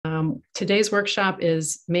Today's workshop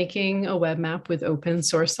is making a web map with open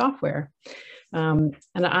source software. And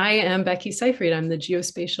I am Becky Seyfried. I'm the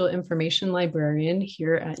Geospatial Information Librarian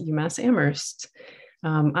here at UMass Amherst.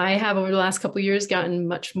 I have over the last couple of years gotten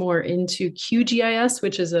much more into QGIS,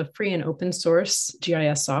 which is a free and open source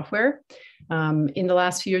GIS software. In the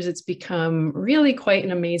last few years, it's become really quite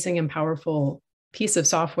an amazing and powerful piece of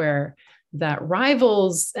software that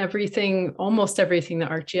rivals everything, almost everything that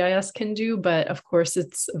ArcGIS can do. But of course,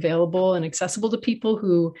 it's available and accessible to people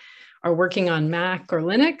who are working on Mac or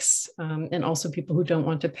Linux, and also people who don't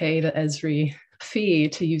want to pay the Esri fee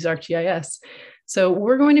to use ArcGIS. So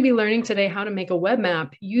we're going to be learning today how to make a web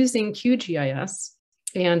map using QGIS.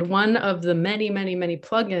 And one of the many, many, many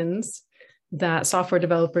plugins that software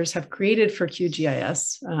developers have created for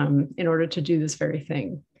QGIS in order to do this very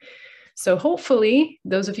thing. So hopefully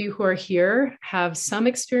those of you who are here have some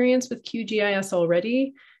experience with QGIS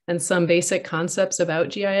already and some basic concepts about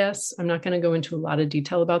GIS. I'm not going to go into a lot of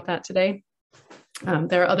detail about that today.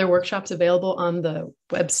 There are other workshops available on the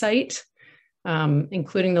website,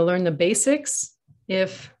 including the Learn the Basics,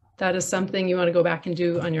 if that is something you want to go back and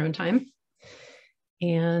do on your own time.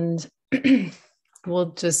 And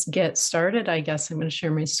we'll just get started. I guess I'm going to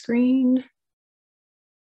share my screen.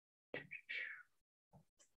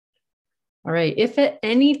 All right, if at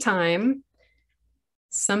any time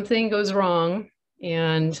something goes wrong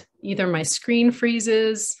and either my screen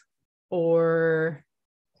freezes or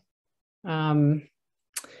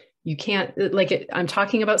you can't, like I'm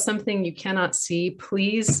talking about something you cannot see,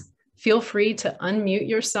 please feel free to unmute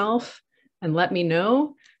yourself and let me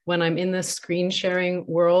know. When I'm in this screen sharing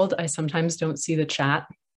world, I sometimes don't see the chat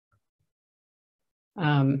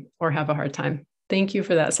or have a hard time. Thank you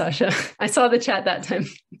for that, Sasha. I saw the chat that time.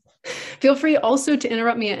 Feel free also to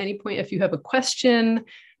interrupt me at any point if you have a question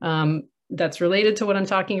that's related to what I'm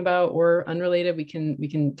talking about or unrelated. We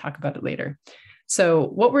can talk about it later. So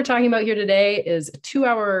what we're talking about here today is a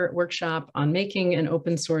 2-hour workshop on making an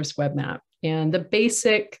open source web map. And the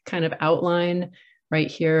basic kind of outline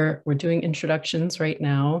right here, we're doing introductions right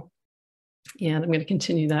now. And I'm going to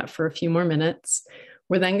continue that for a few more minutes.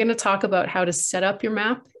 We're then going to talk about how to set up your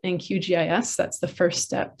map in QGIS. That's the first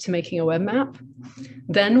step to making a web map.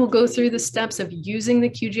 Then we'll go through the steps of using the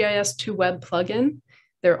QGIS to Web plugin.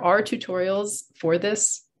 There are tutorials for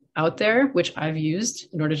this out there, which I've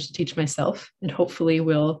used in order to teach myself, and hopefully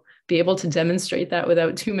we'll be able to demonstrate that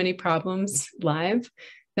without too many problems live.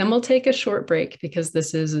 Then we'll take a short break because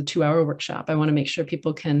this is a 2-hour workshop. I want to make sure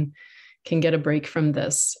people can get a break from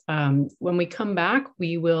this. When we come back,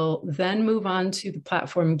 we will then move on to the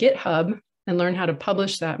platform GitHub and learn how to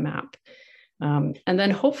publish that map. And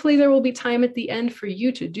then hopefully there will be time at the end for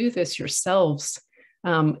you to do this yourselves.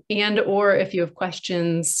 And or if you have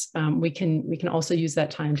questions, we can also use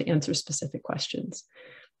that time to answer specific questions.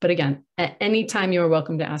 But again, at any time you are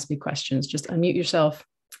welcome to ask me questions. Just unmute yourself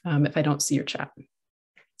if I don't see your chat.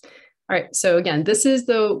 All right, so again, this is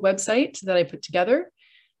the website that I put together.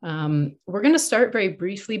 We're going to start very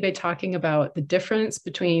briefly by talking about the difference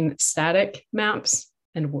between static maps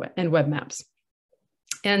and web maps.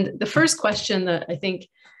 And the first question that I think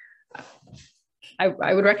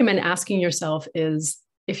I would recommend asking yourself is,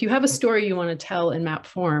 if you have a story you want to tell in map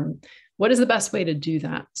form, what is the best way to do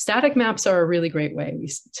that? Static maps are a really great way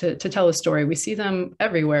to tell a story. We see them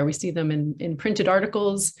everywhere. We see them in printed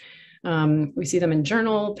articles. We see them in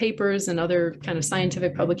journal papers and other kind of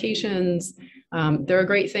scientific publications. They're a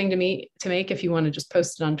great thing to make if you want to just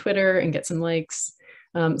post it on Twitter and get some likes.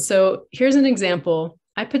 So here's an example.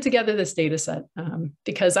 I put together this data set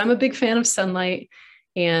because I'm a big fan of sunlight,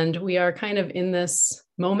 and we are kind of in this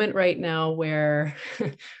moment right now where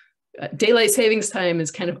daylight savings time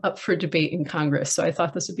is kind of up for debate in Congress. So I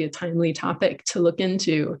thought this would be a timely topic to look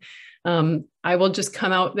into. I will just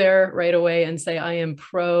come out there right away and say I am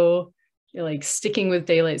pro like sticking with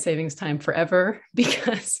daylight savings time forever,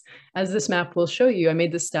 because as this map will show you, I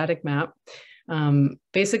made this static map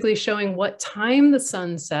basically showing what time the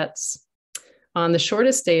sun sets on the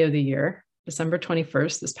shortest day of the year, December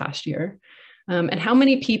 21st, this past year, and how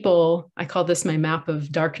many people, I call this my map of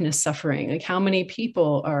darkness suffering, like how many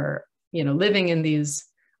people are, living in these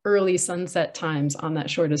early sunset times on that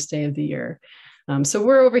shortest day of the year. So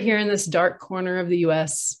we're over here in this dark corner of the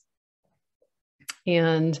US.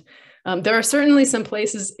 And there are certainly some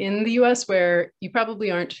places in the US where you probably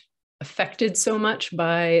aren't affected so much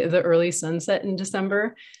by the early sunset in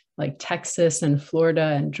December, like Texas and Florida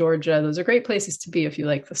and Georgia. Those are great places to be if you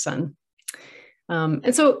like the sun.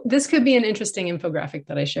 And so this could be an interesting infographic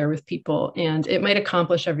that I share with people, and it might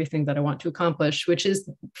accomplish everything that I want to accomplish, which is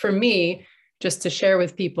for me, just to share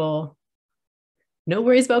with people No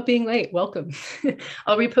worries about being late. Welcome.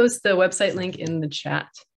 I'll repost the website link in the chat.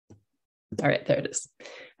 All right, there it is.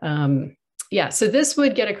 Yeah, so this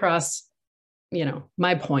would get across,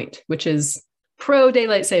 my point, which is pro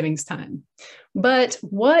daylight savings time. But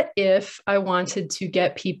what if I wanted to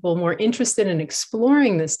get people more interested in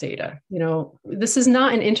exploring this data? This is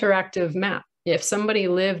not an interactive map. If somebody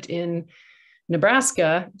lived in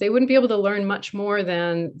Nebraska, they wouldn't be able to learn much more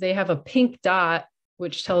than they have a pink dot,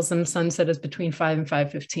 which tells them sunset is between 5 and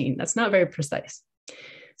 5:15. That's not very precise.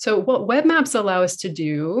 So what web maps allow us to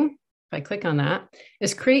do, if I click on that,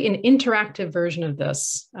 is create an interactive version of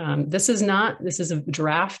this. This is a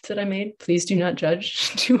draft that I made. Please do not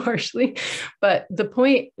judge too harshly. But the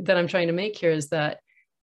point that I'm trying to make here is that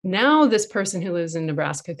now this person who lives in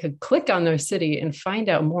Nebraska could click on their city and find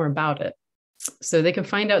out more about it. So they can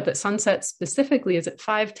find out that sunset specifically is at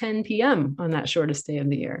 5:10 p.m. on that shortest day of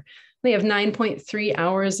the year. They have 9.3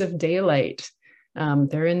 hours of daylight.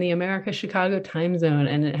 They're in the America-Chicago time zone,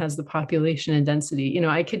 and it has the population and density.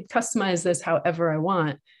 I could customize this however I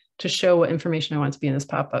want to show what information I want to be in this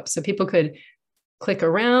pop-up. So people could click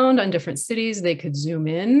around on different cities. They could zoom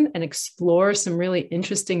in and explore some really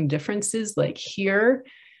interesting differences. Like here,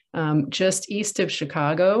 just east of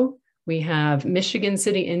Chicago, we have Michigan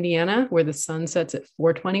City, Indiana, where the sun sets at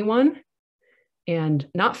 4:21. And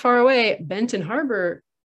not far away, Benton Harbor,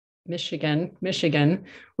 Michigan,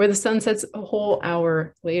 where the sun sets a whole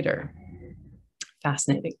hour later.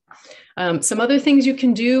 Fascinating. Some other things you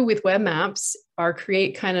can do with web maps are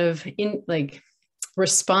create kind of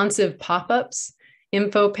responsive pop-ups,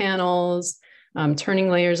 info panels, turning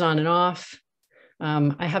layers on and off.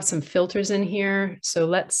 I have some filters in here. So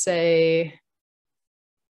let's say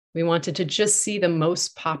we wanted to just see the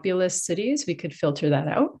most populous cities. We could filter that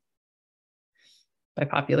out by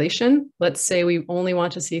population. Let's say we only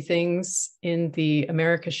want to see things in the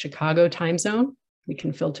America-Chicago time zone. We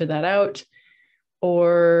can filter that out.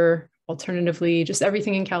 Or alternatively, just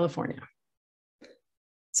everything in California.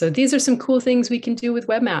 So these are some cool things we can do with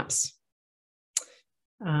web maps.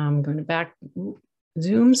 I'm going to back,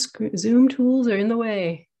 Zoom tools are in the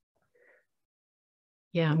way.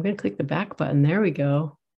 Yeah, I'm going to click the back button. There we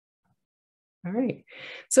go. All right.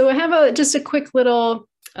 So I have just a quick little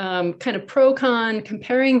kind of pro-con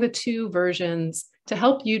comparing the two versions to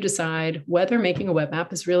help you decide whether making a web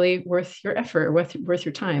map is really worth your effort, worth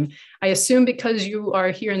your time. I assume because you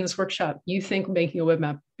are here in this workshop, you think making a web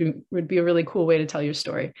map would be a really cool way to tell your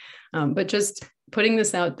story. But just putting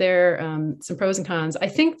this out there, some pros and cons. I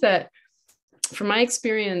think that from my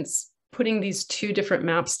experience, putting these two different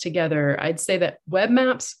maps together, I'd say that web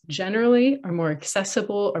maps generally are more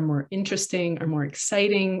accessible, are more interesting, are more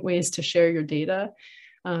exciting ways to share your data.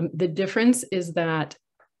 The difference is that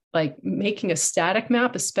making a static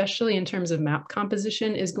map, especially in terms of map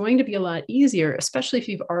composition, is going to be a lot easier, especially if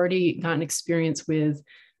you've already gotten experience with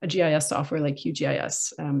a GIS software like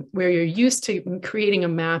QGIS, where you're used to creating a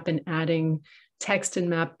map and adding text and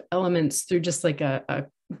map elements through just like a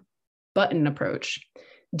button approach.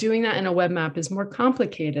 Doing that in a web map is more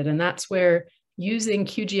complicated, and that's where using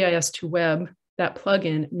QGIS to web, that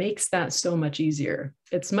plugin, makes that so much easier.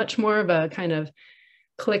 It's much more of a kind of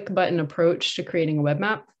click button approach to creating a web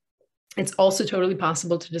map. It's also totally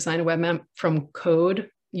possible to design a web map from code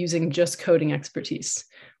using just coding expertise,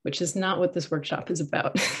 which is not what this workshop is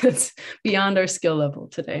about. It's beyond our skill level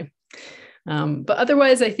today. But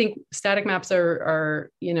otherwise, I think static maps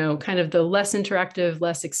are kind of the less interactive,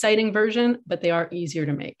 less exciting version, but they are easier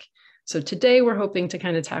to make. So today we're hoping to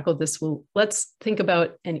kind of tackle this. Let's think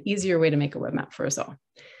about an easier way to make a web map for us all.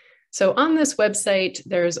 So on this website,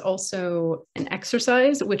 there's also an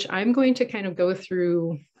exercise, which I'm going to kind of go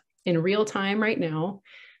through in real time right now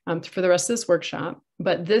for the rest of this workshop.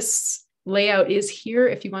 But this layout is here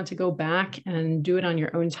if you want to go back and do it on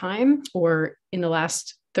your own time, or in the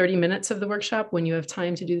last 30 minutes of the workshop when you have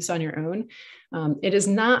time to do this on your own. It is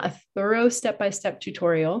not a thorough step-by-step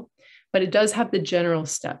tutorial, but it does have the general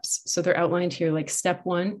steps. So they're outlined here, like step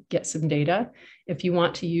 1, get some data. If you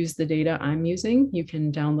want to use the data I'm using, you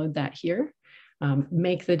can download that here.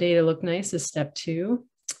 Make the data look nice is step 2,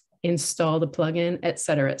 install the plugin, et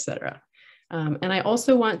cetera, et cetera. And I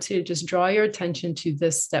also want to just draw your attention to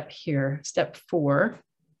this step here, step 4,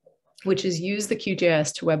 which is use the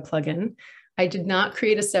QGIS to web plugin. I did not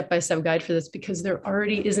create a step-by-step guide for this because there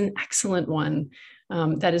already is an excellent one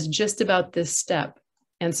that is just about this step.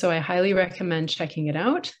 And so I highly recommend checking it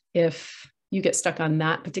out if you get stuck on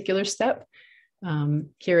that particular step.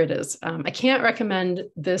 Here it is. I can't recommend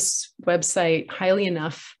this website highly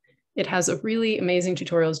enough. It has a really amazing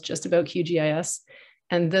tutorials just about QGIS.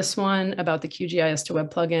 And this one about the QGIS to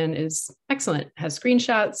web plugin is excellent. It has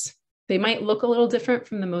screenshots, They might look a little different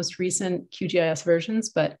from the most recent QGIS versions,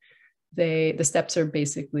 but the steps are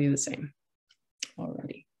basically the same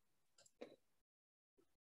already.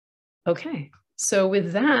 Okay, so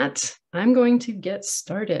with that, I'm going to get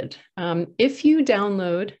started. If you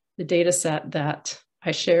download the data set that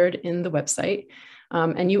I shared in the website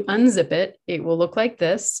and you unzip it, it will look like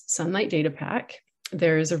this, Sunlight Data Pack.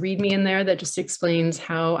 There's a ReadMe in there that just explains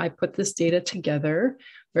how I put this data together,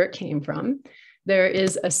 where it came from. There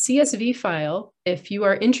is a CSV file. If you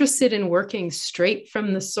are interested in working straight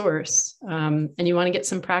from the source and you want to get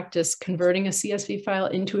some practice converting a CSV file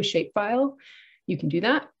into a shapefile, you can do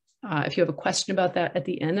that. If you have a question about that at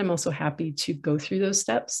the end, I'm also happy to go through those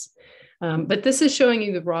steps. But this is showing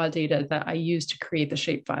you the raw data that I used to create the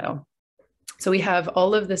shapefile. So we have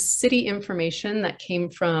all of the city information that came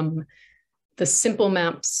from the Simple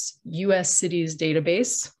Maps US cities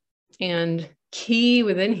database. And key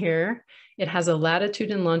within here, it has a latitude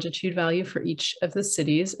and longitude value for each of the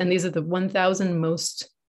cities. And these are the 1,000 most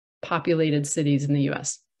populated cities in the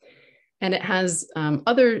US. And it has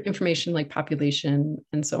other information like population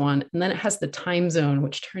and so on. And then it has the time zone,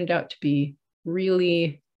 which turned out to be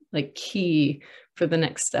really like key for the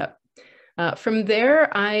next step. From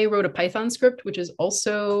there, I wrote a Python script, which is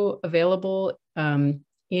also available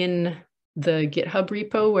in the GitHub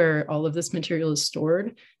repo where all of this material is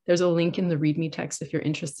stored. There's a link in the README text if you're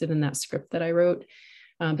interested in that script that I wrote.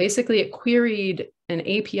 Basically, it queried an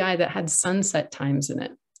API that had sunset times in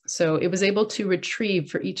it. So it was able to retrieve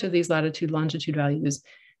for each of these latitude, longitude values,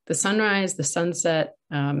 the sunrise, the sunset,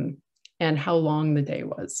 and how long the day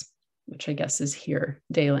was, which I guess is here,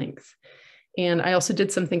 day length. And I also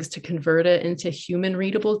did some things to convert it into human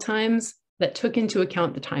readable times that took into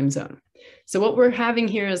account the time zone. So what we're having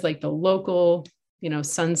here is like the local,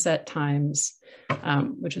 sunset times,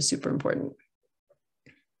 which is super important.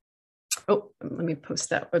 Oh, let me post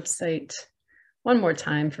that website one more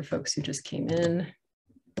time for folks who just came in.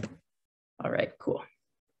 All right, cool.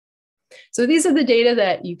 So these are the data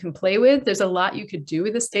that you can play with. There's a lot you could do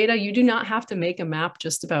with this data. You do not have to make a map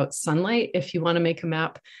just about sunlight. If you want to make a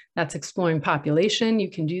map that's exploring population,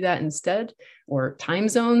 you can do that instead, or time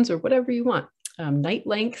zones, or whatever you want, night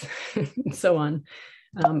length, and so on.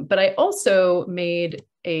 But I also made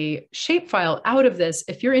a shapefile out of this.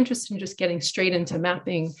 If you're interested in just getting straight into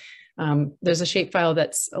mapping, there's a shapefile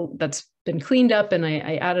that's been cleaned up, and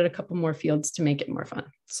I added a couple more fields to make it more fun.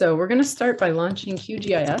 So we're going to start by launching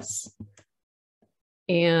QGIS.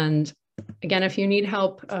 And again, if you need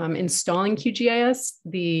help installing QGIS,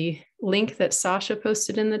 the link that Sasha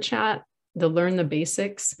posted in the chat, the Learn the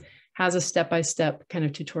Basics, has a step-by-step kind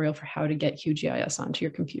of tutorial for how to get QGIS onto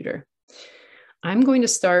your computer. I'm going to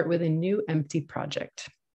start with a new empty project.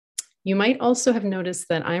 You might also have noticed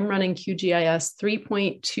that I'm running QGIS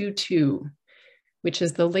 3.22, which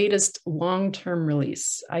is the latest long-term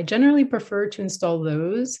release. I generally prefer to install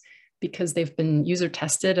those because they've been user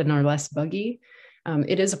tested and are less buggy.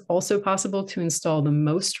 It is also possible to install the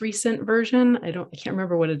most recent version. I can't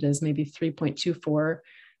remember what it is, maybe 3.24,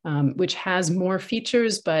 which has more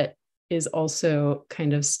features, but is also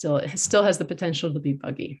kind of still has the potential to be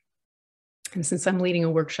buggy. And since I'm leading a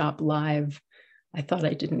workshop live, I thought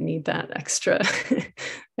I didn't need that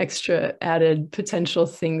extra added potential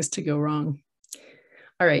things to go wrong.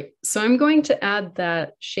 All right, so I'm going to add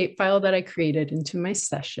that shapefile that I created into my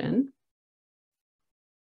session.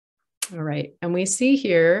 All right, and we see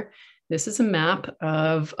here, this is a map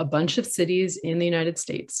of a bunch of cities in the United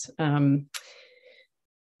States.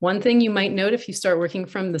 One thing you might note if you start working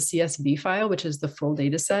from the CSV file, which is the full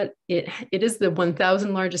data set, it is the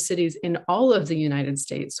 1,000 largest cities in all of the United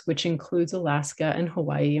States, which includes Alaska and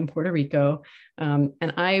Hawaii and Puerto Rico. And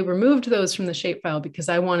I removed those from the shapefile because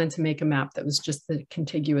I wanted to make a map that was just the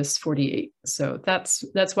contiguous 48. So that's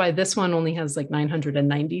why this one only has like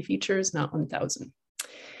 990 features, not 1,000.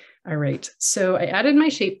 All right, so I added my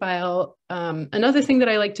shapefile. Another thing that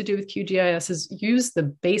I like to do with QGIS is use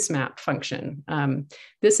the basemap function.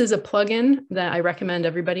 This is a plugin that I recommend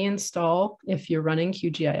everybody install if you're running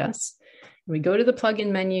QGIS. We go to the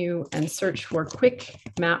plugin menu and search for Quick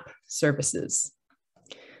Map Services.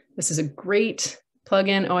 This is a great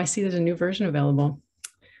plugin. Oh, I see there's a new version available.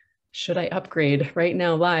 Should I upgrade right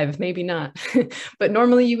now live? Maybe not. But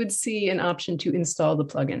normally you would see an option to install the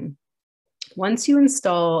plugin. Once you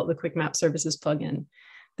install the Quick Map Services plugin,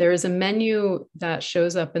 there is a menu that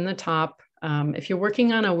shows up in the top. If you're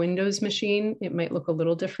working on a Windows machine, it might look a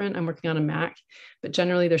little different. I'm working on a Mac, but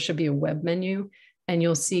generally there should be a web menu, and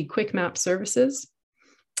you'll see Quick Map Services.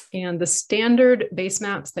 And the standard base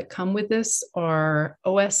maps that come with this are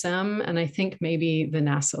OSM, and I think maybe the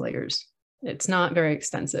NASA layers. It's not very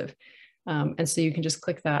extensive. And so you can just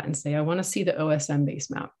click that and say, I want to see the OSM base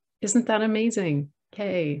map. Isn't that amazing?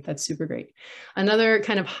 Yay, that's super great. Another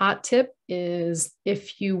kind of hot tip is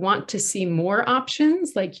if you want to see more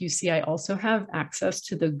options, like you see, I also have access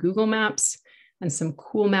to the Google Maps and some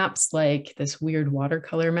cool maps like this weird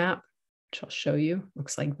watercolor map, which I'll show you,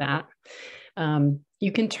 looks like that.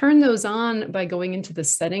 You can turn those on by going into the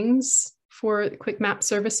settings for Quick Map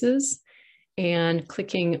Services and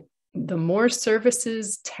clicking the More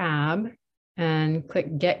Services tab and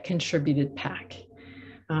click Get Contributed Pack.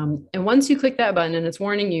 And once you click that button, and it's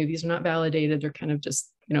warning you, these are not validated, they're kind of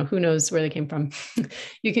just, you know, who knows where they came from.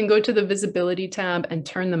 You can go to the visibility tab and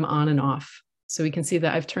turn them on and off. So we can see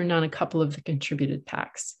that I've turned on a couple of the contributed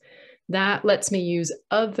packs. That lets me use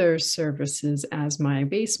other services as my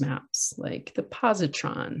base maps, like the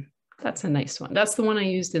positron. That's a nice one. That's the one I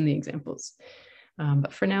used in the examples.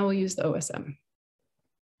 But for now, we'll use the OSM.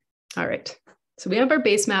 All right, so we have our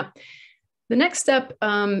base map. The next step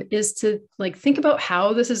is to think about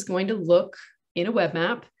how this is going to look in a web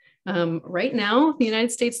map. Right now, the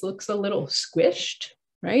United States looks a little squished,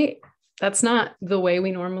 right? That's not the way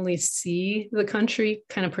we normally see the country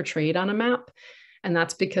kind of portrayed on a map. And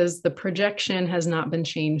that's because the projection has not been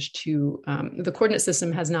changed to, the coordinate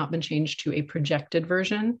system has not been changed to a projected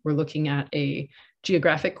version. We're looking at a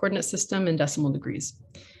geographic coordinate system in decimal degrees,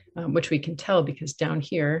 which we can tell because down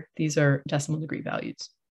here, these are decimal degree values.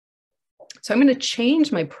 So I'm going to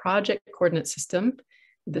change my project coordinate system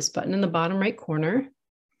with this button in the bottom right corner.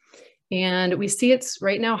 And we see it's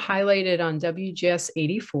right now highlighted on WGS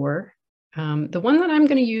 84. The one that I'm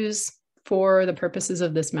going to use for the purposes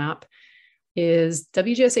of this map is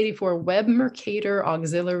WGS 84 Web Mercator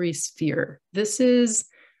Auxiliary Sphere. This is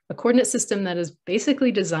a coordinate system that is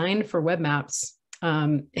basically designed for web maps.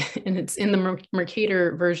 And it's in the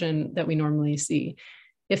Mercator version that we normally see.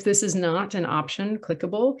 If this is not an option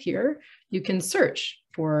clickable here, you can search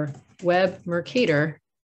for Web Mercator.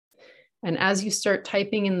 And as you start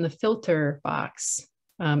typing in the filter box,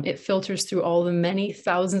 it filters through all the many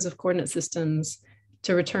thousands of coordinate systems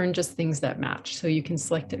to return just things that match. So you can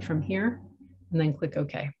select it from here and then click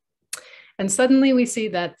OK. And suddenly we see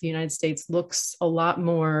that the United States looks a lot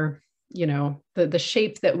more, you know, the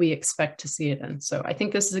shape that we expect to see it in. So I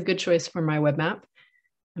think this is a good choice for my web map,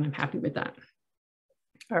 and I'm happy with that.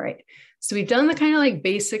 All right, so we've done the kind of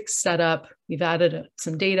basic setup. We've added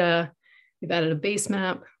some data. We've added a base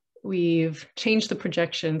map. We've changed the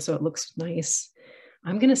projection so it looks nice.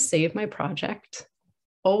 I'm going to save my project.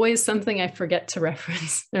 Always something I forget to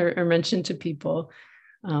reference or mention to people.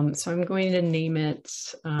 So I'm going to name it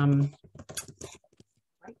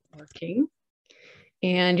working.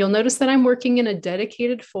 And you'll notice that I'm working in a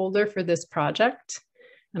dedicated folder for this project.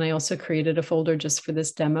 And I also created a folder just for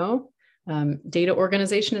this demo. Data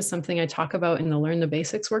organization is something I talk about in the Learn the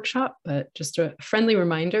Basics workshop, but just a friendly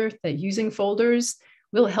reminder that using folders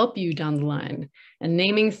will help you down the line, and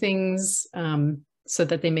naming things so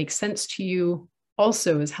that they make sense to you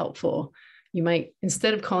also is helpful. You might,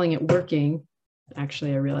 instead of calling it working,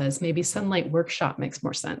 actually I realized maybe Sunlight Workshop makes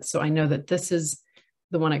more sense. So I know that this is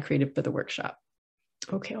the one I created for the workshop.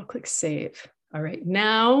 Okay, I'll click save. All right,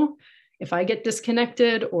 now if I get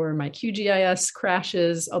disconnected or my QGIS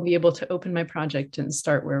crashes, I'll be able to open my project and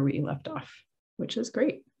start where we left off, which is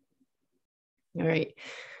great. All right.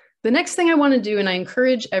 The next thing I want to do, and I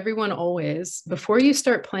encourage everyone always, before you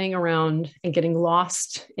start playing around and getting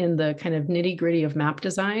lost in the kind of nitty-gritty of map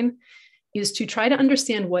design, is to try to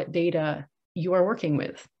understand what data you are working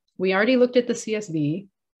with. We already looked at the CSV,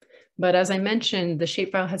 but as I mentioned, the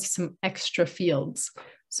shapefile has some extra fields.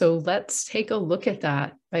 So let's take a look at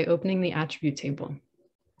that by opening the attribute table.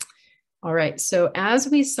 All right, so as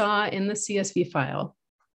we saw in the CSV file,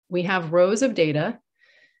 we have rows of data.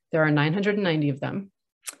 There are 990 of them.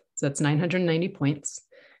 So that's 990 points.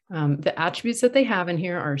 The attributes that they have in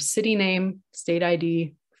here are city name, state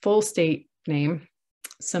ID, full state name,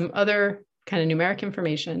 some other kind of numeric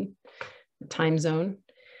information, time zone.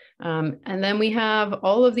 And then we have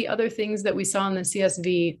all of the other things that we saw in the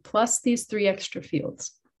CSV, plus these 3 extra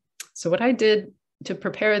fields. So what I did to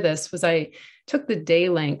prepare this was I took the day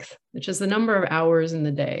length, which is the number of hours in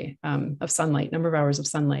the day of sunlight, number of hours of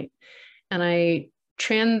sunlight, and I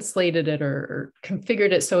translated it or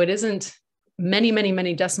configured it so it isn't many, many,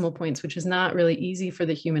 many decimal points, which is not really easy for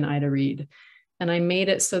the human eye to read. And I made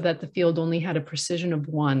it so that the field only had a precision of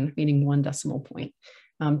 1, meaning 1 decimal point.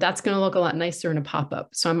 That's going to look a lot nicer in a pop-up.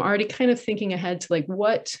 So I'm already kind of thinking ahead to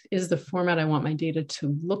what is the format I want my data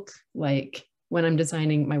to look like when I'm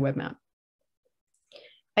designing my web map.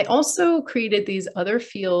 I also created these other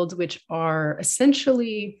fields, which are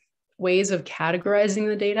essentially ways of categorizing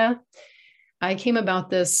the data. I came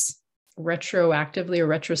about this retroactively or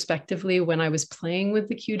retrospectively, when I was playing with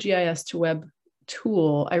the QGIS to web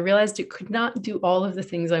tool, I realized it could not do all of the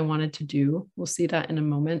things I wanted to do. We'll see that in a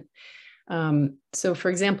moment. So for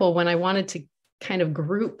example, when I wanted to kind of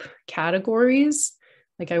group categories,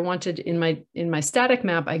 like I wanted in my static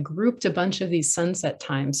map, I grouped a bunch of these sunset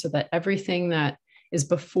times so that everything that is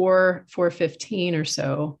before 4:15 or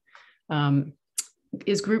so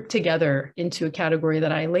is grouped together into a category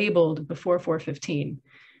that I labeled before 4:15.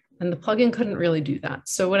 And the plugin couldn't really do that.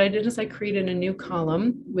 So what I did is I created a new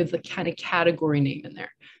column with a kind of category name in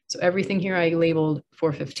there. So everything here I labeled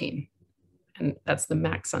 4:15, and that's the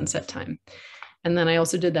max sunset time. And then I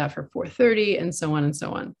also did that for 4:30 and so on and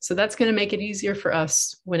so on. So that's going to make it easier for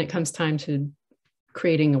us when it comes time to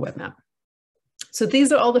creating a web map. So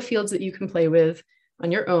these are all the fields that you can play with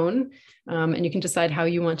on your own, and you can decide how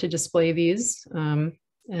you want to display these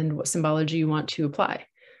and what symbology you want to apply.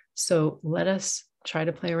 So let us try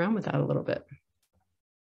to play around with that a little bit.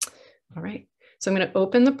 All right, so I'm going to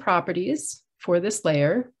open the properties for this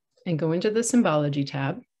layer and go into the Symbology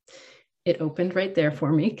tab. It opened right there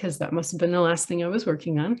for me because that must have been the last thing I was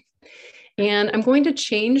working on. And I'm going to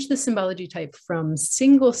change the Symbology type from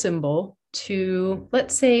single symbol to,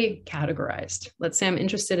 let's say, categorized. Let's say I'm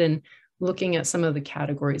interested in looking at some of the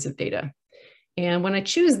categories of data. And when I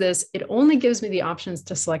choose this, it only gives me the options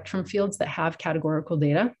to select from fields that have categorical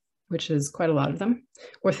data, which is quite a lot of them,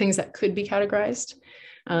 or things that could be categorized.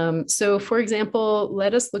 So for example,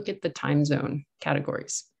 let us look at the time zone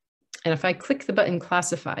categories. And if I click the button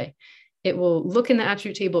classify, it will look in the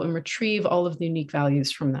attribute table and retrieve all of the unique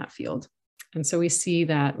values from that field. And so we see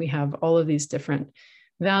that we have all of these different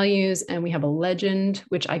values, and we have a legend,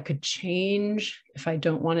 which I could change if I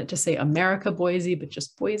don't want it to say America Boise, but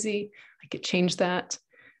just Boise. I could change that.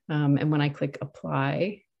 And when I click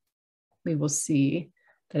apply, we will see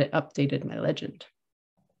that it updated my legend.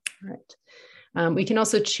 All right. We can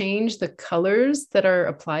also change the colors that are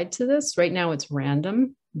applied to this. Right now it's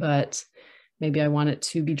random, but maybe I want it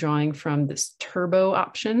to be drawing from this turbo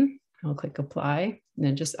option. I'll click apply and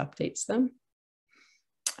it just updates them.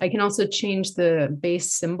 I can also change the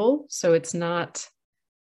base symbol. So it's not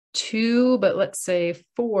 2, but let's say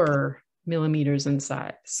 4 millimeters in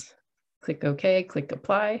size. Click OK, click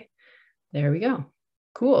apply. There we go.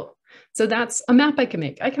 Cool. So that's a map I can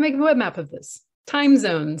make. I can make a web map of this. Time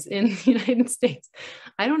zones in the United States.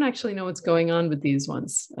 I don't actually know what's going on with these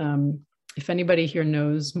ones. If anybody here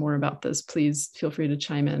knows more about this, please feel free to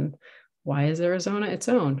chime in. Why is Arizona its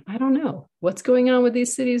own? I don't know. What's going on with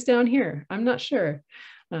these cities down here? I'm not sure.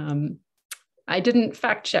 I didn't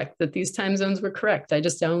fact check that these time zones were correct. I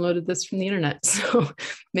just downloaded this from the internet. So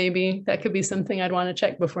maybe that could be something I'd want to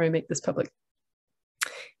check before I make this public.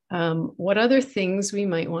 What other things we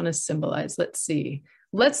might want to symbolize? Let's see.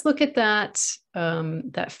 Let's look at that,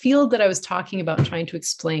 that field that I was talking about trying to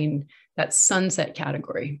explain, that sunset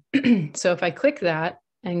category. So if I click that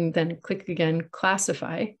and then click again,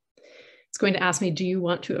 classify, it's going to ask me, do you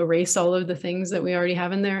want to erase all of the things that we already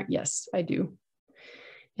have in there? Yes, I do.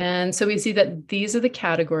 And so we see that these are the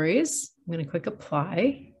categories. I'm going to click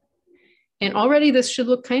apply. And already this should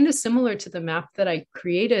look kind of similar to the map that I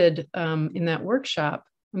created in that workshop.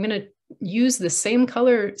 I'm going to use the same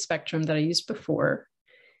color spectrum that I used before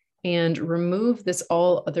and remove this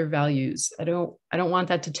all other values. I don't want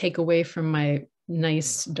that to take away from my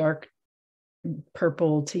nice dark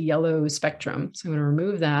purple to yellow spectrum. So I'm going to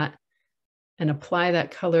remove that and apply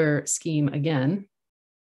that color scheme again.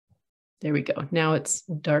 There we go. Now it's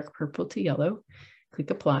dark purple to yellow.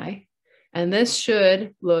 Click apply. And this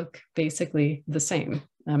should look basically the same,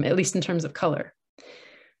 at least in terms of color.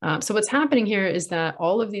 So what's happening here is that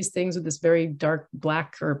all of these things with this very dark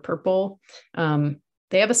black or purple,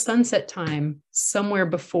 they have a sunset time somewhere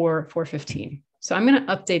before 4:15. So I'm going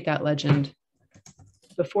to update that legend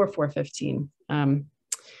before 4:15. And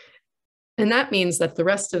that means that the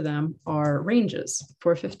rest of them are ranges,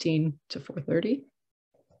 4:15 to 4:30.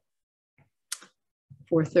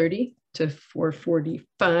 4:30 to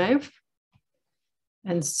 4:45,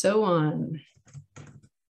 and so on.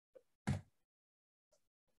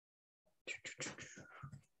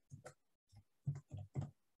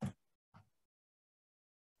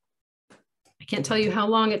 I can't tell you how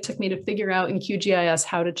long it took me to figure out in QGIS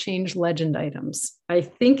how to change legend items. I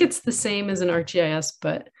think it's the same as in ArcGIS,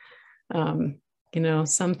 but you know,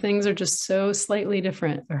 some things are just so slightly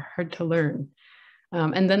different. They're hard to learn.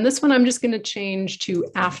 And then this one, I'm just going to change to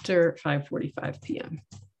after 5:45 p.m.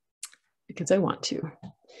 because I want to.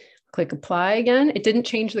 Click apply again. It didn't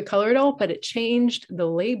change the color at all, but it changed the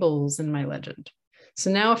labels in my legend. So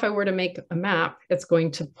now if I were to make a map, it's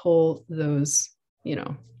going to pull those, you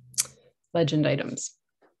know, legend items.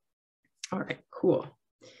 All right, cool.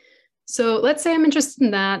 So let's say I'm interested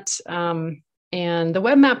in that. And the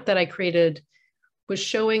web map that I created was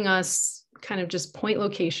showing us kind of just point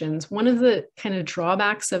locations. One of the kind of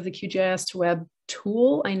drawbacks of the QGIS to web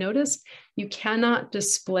tool, I noticed, you cannot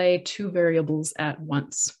display two variables at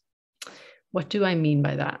once. What do I mean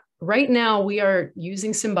by that? Right now, we are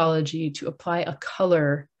using Symbology to apply a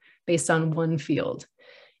color based on one field.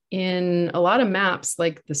 In a lot of maps,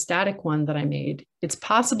 like the static one that I made, it's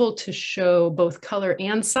possible to show both color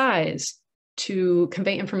and size to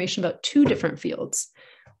convey information about two different fields.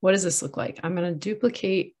 What does this look like? I'm going to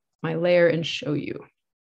duplicate my layer and show you.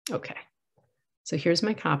 Okay, so here's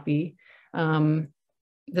my copy.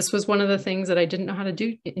 This was one of the things that I didn't know how to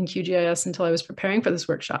do in QGIS until I was preparing for this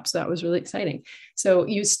workshop. So that was really exciting. So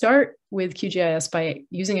you start with QGIS by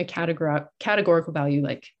using a categorical value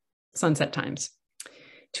like sunset times.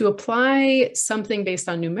 To apply something based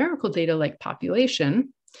on numerical data like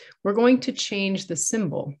population, we're going to change the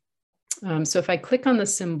symbol. So if I click on the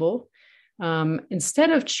symbol, instead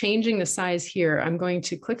of changing the size here, I'm going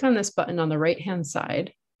to click on this button on the right-hand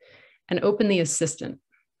side and open the assistant.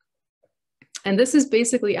 And this is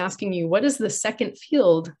basically asking you, what is the second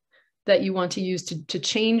field that you want to use to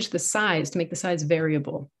change the size, to make the size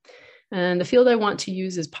variable? And the field I want to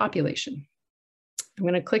use is population. I'm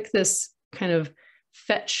going to click this kind of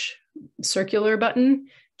fetch circular button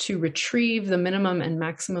to retrieve the minimum and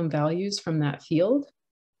maximum values from that field.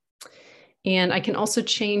 And I can also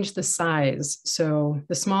change the size. So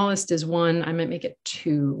the smallest is 1. I might make it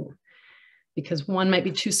 2 because 1 might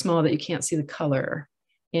be too small that you can't see the color.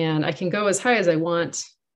 And I can go as high as I want.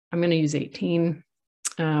 I'm going to use 18.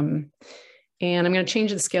 And I'm going to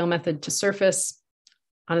change the scale method to surface.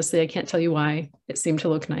 Honestly, I can't tell you why. It seemed to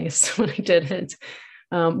look nice when I did it.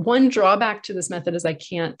 One drawback to this method is I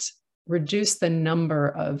can't reduce the number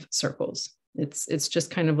of circles. It's just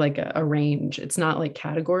kind of like a range. It's not like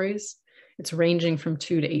categories. It's ranging from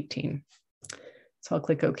 2 to 18. So I'll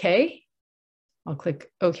click OK. I'll click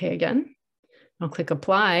OK again. I'll click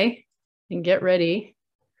Apply and get ready.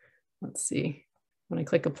 Let's see. When I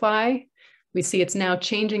click Apply, we see it's now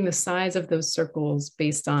changing the size of those circles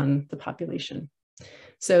based on the population.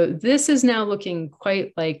 So this is now looking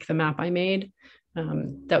quite like the map I made.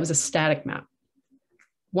 That was a static map.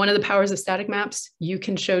 One of the powers of static maps, you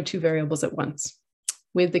can show two variables at once.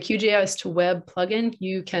 With the QGIS to web plugin,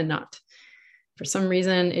 you cannot. For some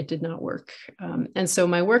reason, it did not work. And so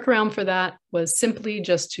my workaround for that was simply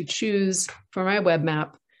just to choose for my web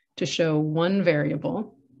map to show one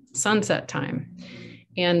variable, sunset time,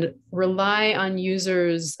 and rely on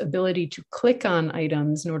users' ability to click on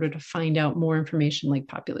items in order to find out more information like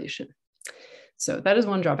population. So that is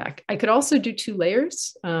one drawback. I could also do 2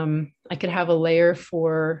 layers. I could have a layer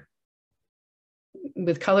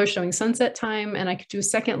with color showing sunset time, and I could do a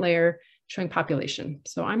second layer showing population.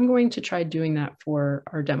 So I'm going to try doing that for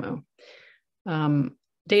our demo.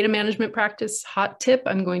 Data management practice, hot tip,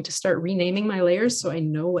 I'm going to start renaming my layers so I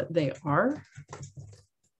know what they are.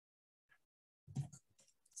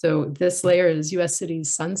 So this layer is US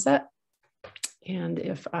Cities Sunset. And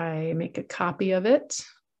if I make a copy of it,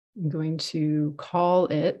 I'm going to call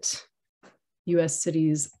it US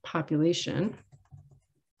Cities Population.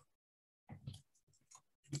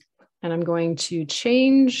 And I'm going to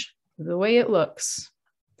change the way it looks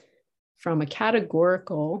from a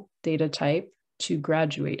categorical data type to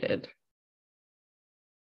graduated.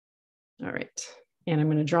 All right. And I'm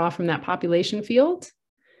going to draw from that population field.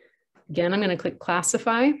 Again, I'm going to click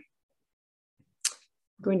classify. I'm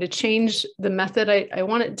going to change the method. I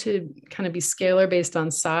want it to kind of be scalar based on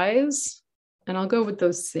size. And I'll go with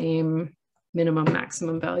those same minimum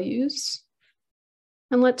maximum values.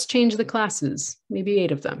 And let's change the classes, maybe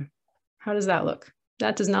 8 of them. How does that look?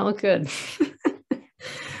 That does not look good.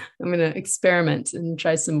 I'm going to experiment and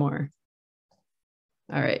try some more.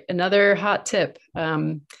 All right, another hot tip.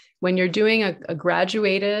 When you're doing a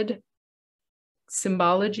graduated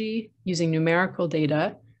symbology using numerical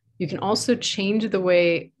data, you can also change the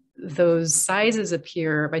way those sizes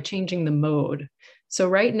appear by changing the mode. So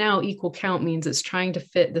right now, equal count means it's trying to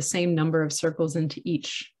fit the same number of circles into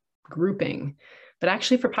each grouping. But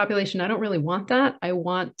actually for population, I don't really want that. I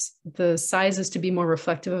want the sizes to be more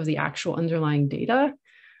reflective of the actual underlying data.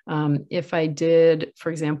 If I did,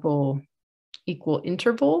 for example, equal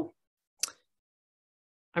interval,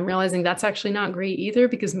 I'm realizing that's actually not great either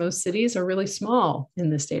because most cities are really small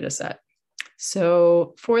in this data set.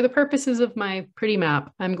 So for the purposes of my pretty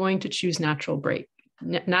map, I'm going to choose natural breaks,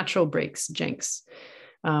 JENCS,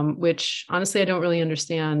 which honestly, I don't really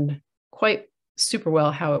understand quite super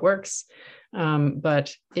well how it works.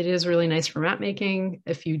 But it is really nice for map making.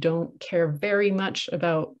 If you don't care very much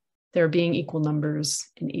about there being equal numbers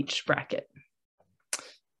in each bracket.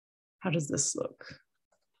 How does this look?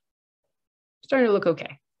 Starting to look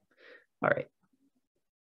okay. All right.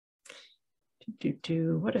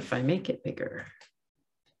 What if I make it bigger?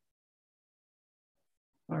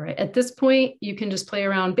 All right, at this point, you can just play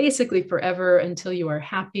around basically forever until you are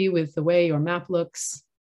happy with the way your map looks.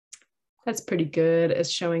 That's pretty good as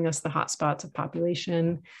showing us the hotspots of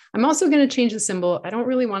population. I'm also going to change the symbol. I don't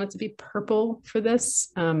really want it to be purple for this.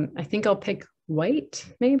 I think I'll pick white,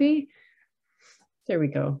 maybe. There we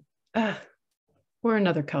go. Or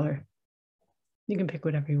another color. You can pick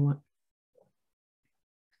whatever you want.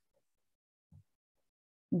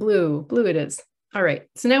 Blue it is. All right,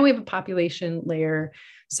 so now we have a population layer.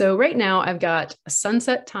 So right now I've got a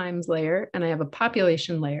sunset times layer and I have a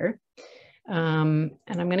population layer. And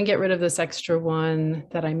I'm going to get rid of this extra one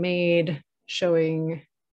that I made showing,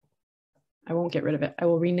 I won't get rid of it. I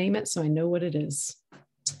will rename it so I know what it is.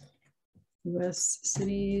 US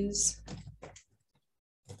cities,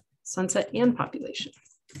 sunset and population.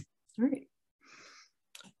 All right,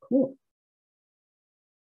 cool.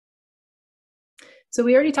 So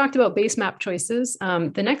we already talked about base map choices.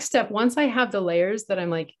 The next step, once I have the layers that I'm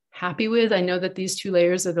like happy with, I know that these two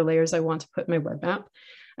layers are the layers I want to put in my web map.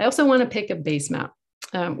 I also want to pick a base map.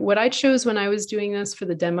 What I chose when I was doing this for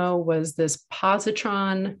the demo was this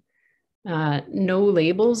positron no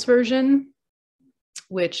labels version,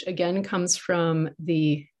 which again comes from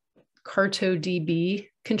the CartoDB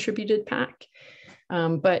contributed pack.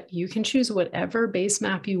 But you can choose whatever base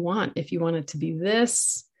map you want. If you want it to be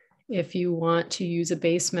this, if you want to use a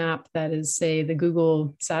base map that is, say, the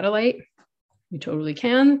Google satellite, you totally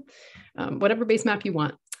can. Whatever base map you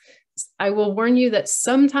want. I will warn you that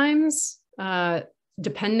sometimes,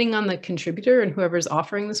 depending on the contributor and whoever's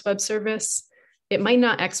offering this web service, it might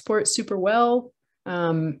not export super well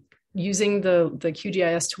using the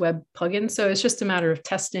QGIS to web plugin. So it's just a matter of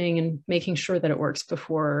testing and making sure that it works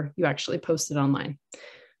before you actually post it online.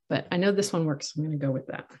 But I know this one works, so I'm going to go with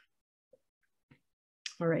that.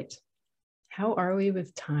 All right, how are we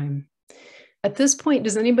with time? At this point,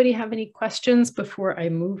 does anybody have any questions before I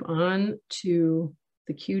move on to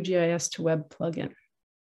the QGIS to web plugin?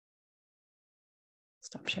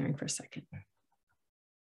 Stop sharing for a second.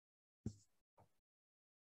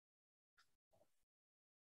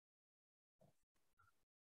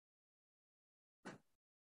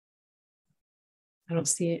 I don't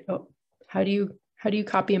see it. Oh, how do you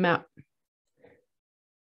copy a map?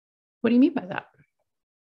 What do you mean by that?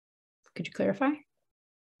 Could you clarify?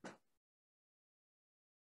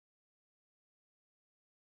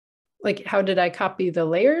 Like, how did I copy the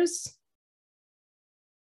layers?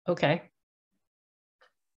 Okay.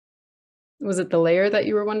 Was it the layer that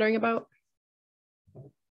you were wondering about?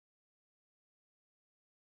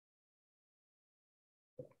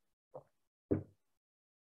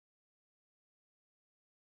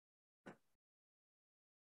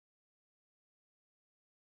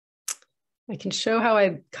 I can show how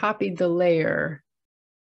I copied the layer.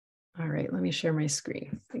 All right, let me share my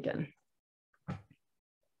screen again.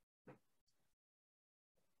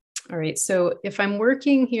 All right, so if I'm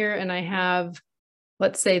working here and I have,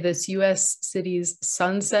 let's say, this US cities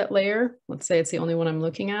sunset layer, let's say it's the only one I'm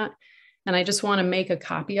looking at, and I just want to make a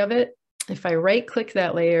copy of it. If I right click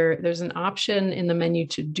that layer, there's an option in the menu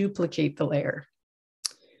to duplicate the layer.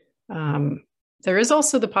 There is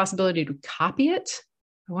also the possibility to copy it.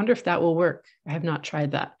 I wonder if that will work. I have not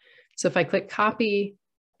tried that. So if I click copy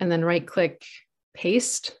and then right click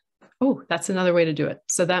paste, oh, that's another way to do it.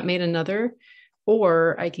 So that made another,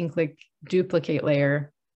 or I can click duplicate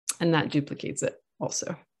layer and that duplicates it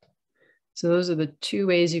also. So those are the two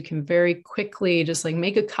ways you can very quickly just like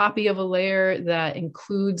make a copy of a layer that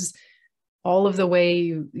includes all of the way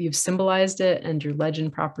you've symbolized it and your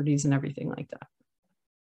legend properties and everything like that.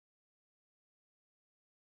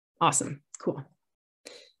 Awesome, cool.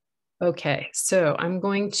 Okay, so I'm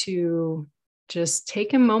going to just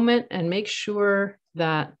take a moment and make sure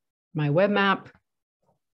that my web map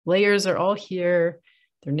layers are all here.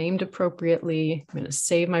 They're named appropriately. I'm going to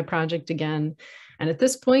save my project again. And at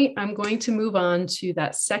this point, I'm going to move on to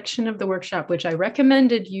that section of the workshop, which I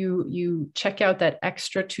recommended you check out that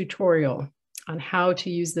extra tutorial on how to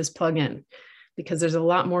use this plugin, because there's a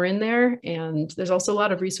lot more in there. And there's also a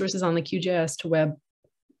lot of resources on the QGIS to web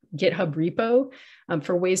GitHub repo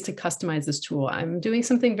for ways to customize this tool. I'm doing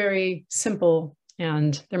something very simple,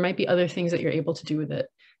 and there might be other things that you're able to do with it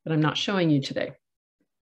that I'm not showing you today.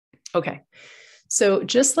 Okay, so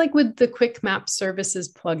just like with the Quick Map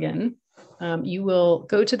Services plugin, you will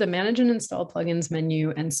go to the Manage and Install Plugins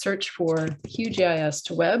menu and search for QGIS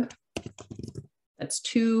to Web. That's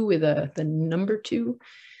 2 with the number 2.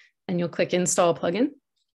 and you'll click Install Plugin.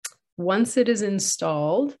 Once it is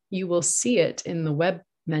installed, you will see it in the Web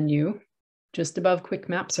menu. Just above Quick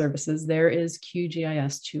Map Services, there is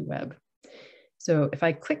QGIS to Web. So if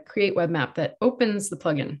I click Create Web Map, that opens the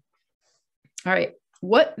plugin. All right,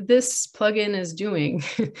 what this plugin is doing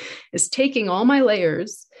is taking all my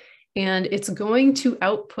layers and it's going to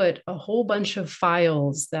output a whole bunch of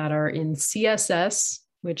files that are in CSS,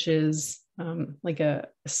 which is like a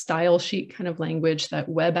style sheet kind of language that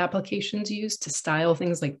web applications use to style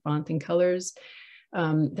things like font and colors.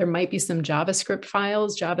 There might be some JavaScript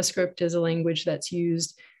files. JavaScript is a language that's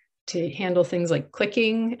used to handle things like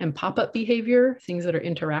clicking and pop-up behavior, things that are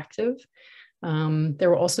interactive. There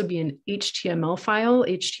will also be an HTML file.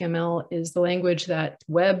 HTML is the language that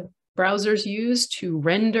web browsers use to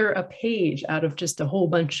render a page out of just a whole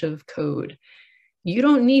bunch of code. You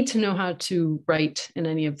don't need to know how to write in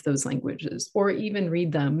any of those languages or even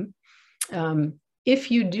read them.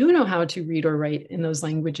 If you do know how to read or write in those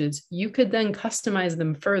languages, you could then customize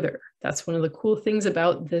them further. That's one of the cool things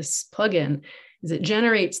about this plugin is it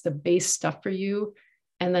generates the base stuff for you.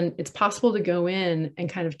 And then it's possible to go in and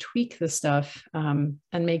kind of tweak the stuff and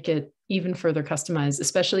make it even further customized,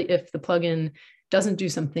 especially if the plugin doesn't do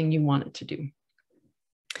something you want it to do.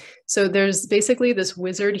 So there's basically this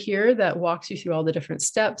wizard here that walks you through all the different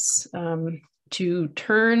steps to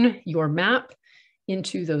turn your map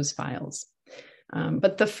into those files.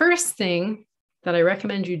 But the first thing that I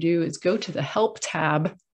recommend you do is go to the Help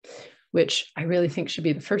tab, which I really think should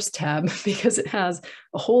be the first tab because it has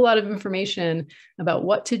a whole lot of information about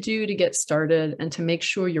what to do to get started and to make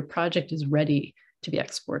sure your project is ready to be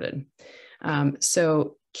exported.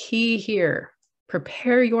 So key here,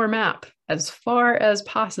 prepare your map as far as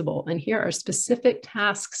possible. And here are specific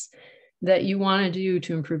tasks that you want to do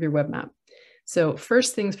to improve your web map. So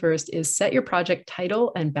first things first is set your project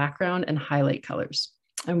title and background and highlight colors.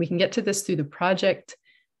 And we can get to this through the project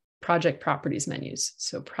properties menus.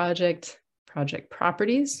 So project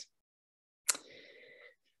properties.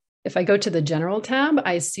 If I go to the general tab,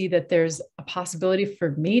 I see that there's a possibility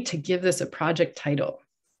for me to give this a project title.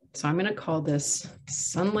 So I'm going to call this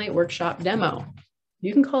Sunlight Workshop Demo.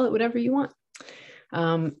 You can call it whatever you want.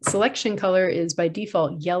 Selection color is by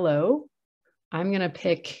default yellow. I'm going to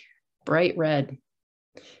pick bright red.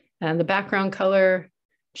 And the background color,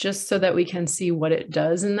 just so that we can see what it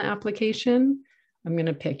does in the application, I'm going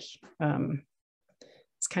to pick,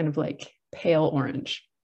 it's kind of like pale orange.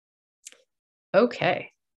 Okay.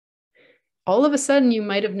 All of a sudden, you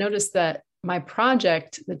might have noticed that my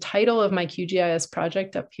project, the title of my QGIS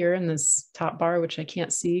project up here in this top bar, which I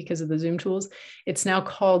can't see because of the Zoom tools, it's now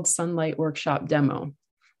called Sunlight Workshop Demo.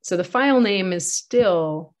 So the file name is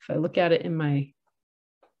still, if I look at it in my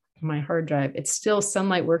hard drive, it's still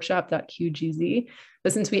sunlightworkshop.qgz,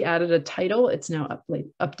 but since we added a title, it's now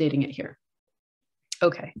updating it here.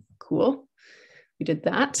 Okay, cool. We did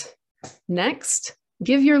that. Next,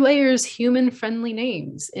 give your layers human-friendly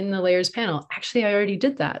names in the layers panel. Actually, I already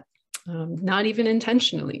did that. Not even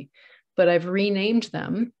intentionally, but I've renamed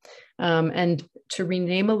them. And to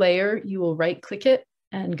rename a layer, you will right-click it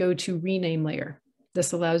and go to Rename Layer.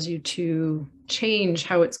 This allows you to change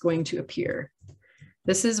how it's going to appear.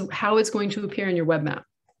 This is how it's going to appear in your web map.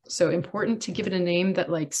 So important to give it a name that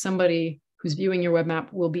like somebody who's viewing your web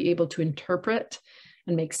map will be able to interpret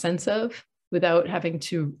and make sense of without having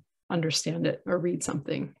to understand it or read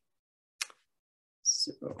something.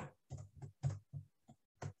 So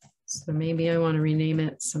maybe I want to rename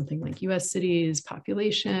it something like US cities,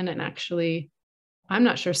 population, and actually, I'm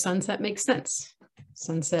not sure sunset makes sense.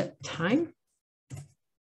 Sunset time.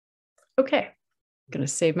 Okay, I'm going to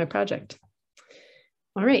save my project.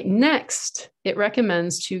 All right, next, it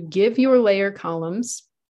recommends to give your layer columns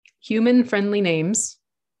human-friendly names.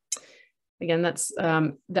 Again, that's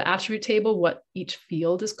the attribute table, what each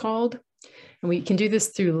field is called. And we can do this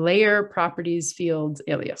through layer properties fields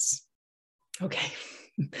alias. Okay.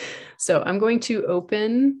 So I'm going to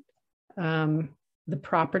open the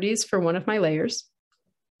properties for one of my layers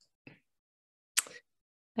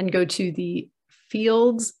and go to the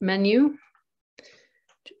fields menu,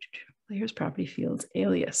 layers, property fields,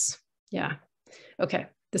 alias. Yeah. Okay.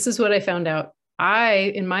 This is what I found out.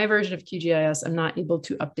 In my version of QGIS, I'm not able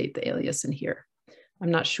to update the alias in here.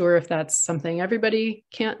 I'm not sure if that's something everybody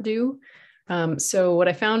can't do. So what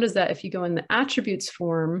I found is that if you go in the attributes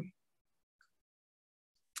form,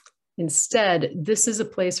 instead, this is a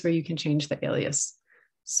place where you can change the alias.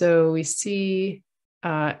 So we see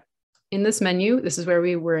in this menu, this is where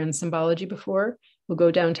we were in Symbology before. We'll go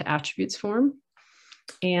down to attributes form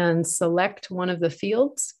and select one of the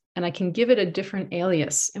fields, and I can give it a different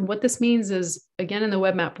alias. And what this means is, again, in the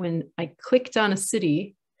web map, when I clicked on a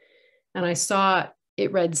city, and I saw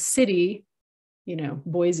it read city, you know,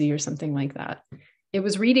 Boise or something like that, it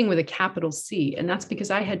was reading with a capital C. And that's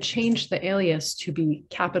because I had changed the alias to be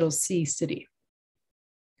capital C city.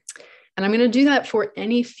 And I'm going to do that for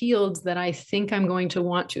any fields that I think I'm going to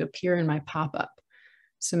want to appear in my pop-up.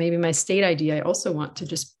 So maybe my state ID, I also want to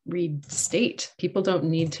just read state. People don't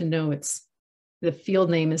need to know it's the field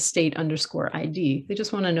name is state underscore ID. They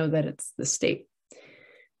just want to know that it's the state.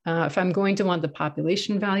 If I'm going to want the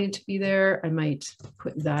population value to be there, I might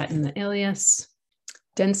put that in the alias.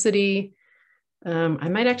 Density, I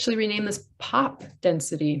might actually rename this pop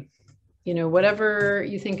density. You know, whatever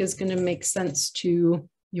you think is going to make sense to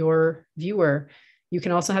your viewer. You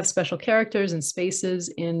can also have special characters and spaces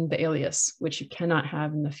in the alias, which you cannot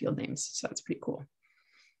have in the field names. So that's pretty cool.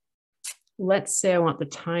 Let's say I want the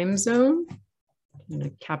time zone,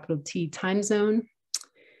 capital T time zone,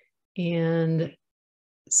 and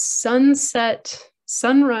sunset,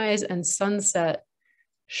 sunrise and sunset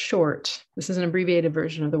short. This is an abbreviated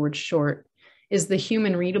version of the word short, is the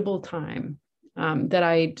human readable time that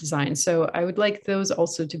I designed. So I would like those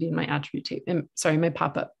also to be in my attribute table, sorry, my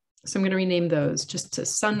pop-up. So I'm going to rename those just to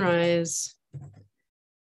sunrise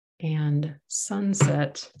and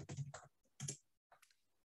sunset.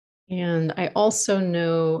 And I also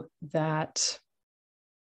know that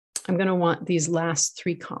I'm going to want these last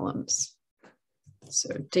 3 columns.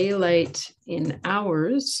 So daylight in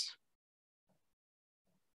hours,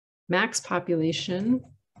 max population,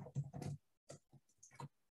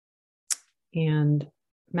 and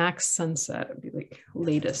max sunset would be like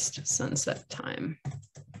latest sunset time.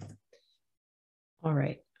 All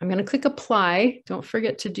right, I'm going to click apply. Don't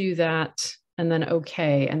forget to do that, and then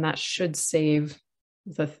OK, and that should save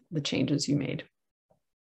the changes you made.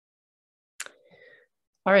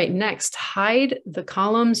 All right, next, hide the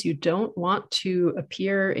columns you don't want to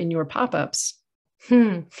appear in your pop-ups,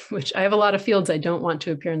 which I have a lot of fields I don't want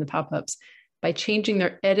to appear in the pop-ups, by changing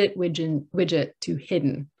their edit widget to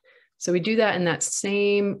hidden. So we do that in that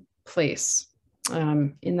same place,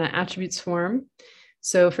 in that attributes form.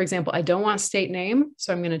 So for example, I don't want state name,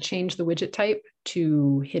 so I'm going to change the widget type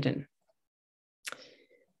to hidden.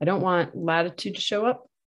 I don't want latitude to show up,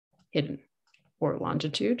 hidden, or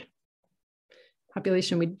longitude.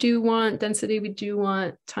 Population we do want, density we do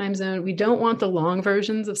want, time zone. We don't want the long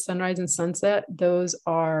versions of sunrise and sunset. Those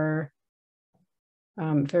are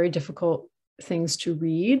very difficult things to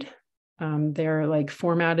read. They're like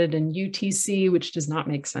formatted in UTC, which does not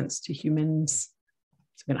make sense to humans.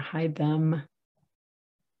 So I'm going to hide them.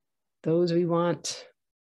 Those we want.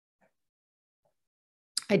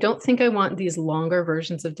 I don't think I want these longer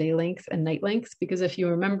versions of day length and night length, because if you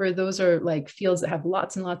remember, those are like fields that have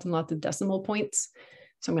lots and lots and lots of decimal points.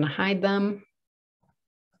 So I'm going to hide them.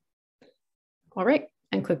 All right,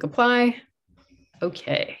 and click apply.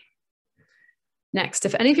 Okay. Next,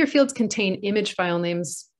 if any of your fields contain image file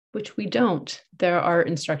names, which we don't, there are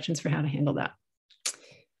instructions for how to handle that.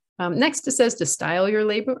 Next, it says to style your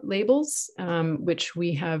labels, which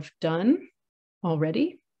we have done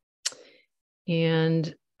already.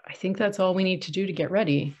 And I think that's all we need to do to get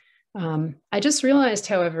ready. I just realized,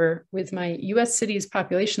 however, with my US cities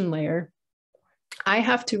population layer, I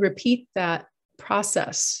have to repeat that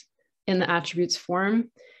process in the attributes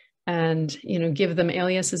form and give them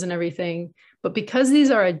aliases and everything. But because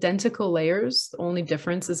these are identical layers, the only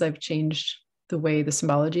difference is I've changed the way the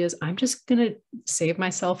symbology is. I'm just going to save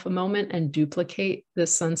myself a moment and duplicate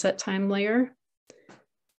this sunset time layer,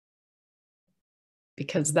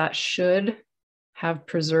 because that should have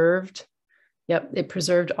preserved. Yep, it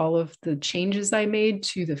preserved all of the changes I made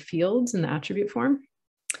to the fields in the attribute form.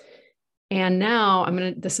 And now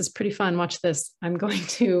this is pretty fun, watch this. I'm going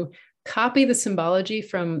to copy the symbology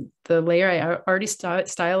from the layer I already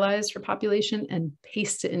stylized for population and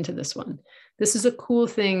paste it into this one. This is a cool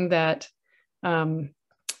thing that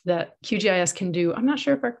that QGIS can do. I'm not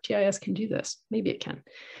sure if ArcGIS can do this. Maybe it can.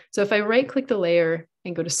 So if I right-click the layer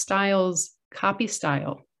and go to Styles, Copy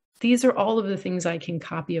Style, these are all of the things I can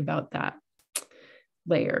copy about that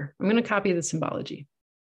layer. I'm going to copy the symbology.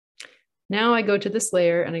 Now I go to this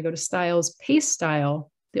layer and I go to Styles, Paste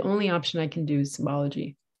Style. The only option I can do is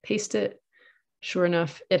symbology. Paste it. Sure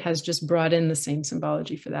enough, it has just brought in the same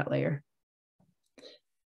symbology for that layer.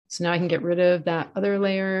 So now I can get rid of that other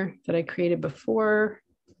layer that I created before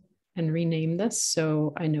and rename this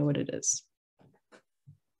so I know what it is.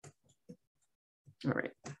 All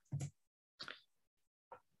right.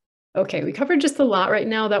 Okay, we covered just a lot right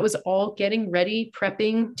now. That was all getting ready,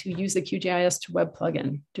 prepping to use the QGIS to web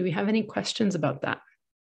plugin. Do we have any questions about that?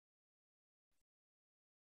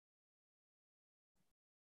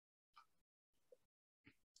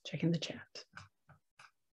 Check in the chat.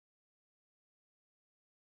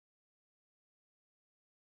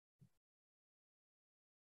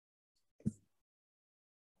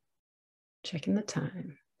 Checking the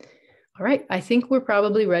time. All right, I think we're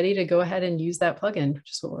probably ready to go ahead and use that plugin,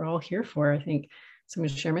 which is what we're all here for, I think. So I'm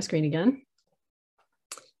going to share my screen again.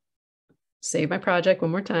 Save my project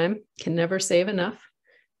one more time. Can never save enough.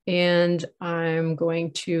 And I'm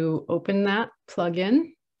going to open that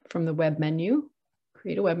plugin from the web menu,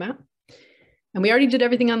 create a web map. And we already did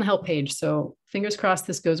everything on the help page, so fingers crossed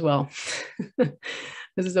this goes well.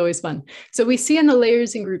 This is always fun. So we see in the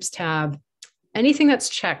layers and groups tab, anything that's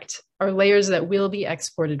checked are layers that will be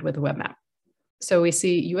exported with a web map. So we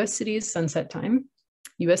see US cities sunset time,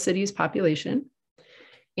 US cities population,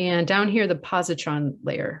 and down here, the positron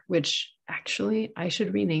layer, which actually I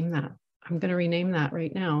should rename that. I'm going to rename that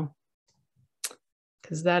right now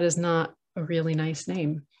because that is not a really nice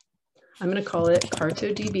name. I'm going to call it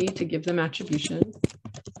CartoDB to give them attribution,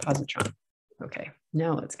 positron. Okay,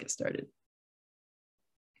 now let's get started.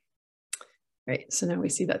 Right, so now we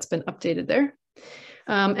see that's been updated there.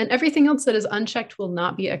 And everything else that is unchecked will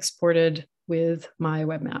not be exported with my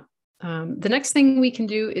web map. The next thing we can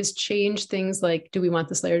do is change things like, do we want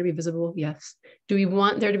this layer to be visible? Yes. Do we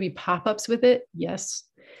want there to be pop-ups with it? Yes.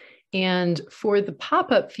 And for the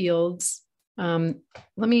pop-up fields, let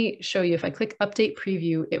me show you. If I click update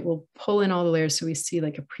preview, it will pull in all the layers so we see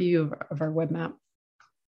like a preview of our web map.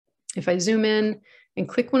 If I zoom in and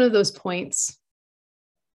click one of those points,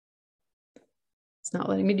 it's not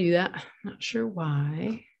letting me do that. Not sure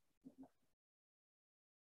why.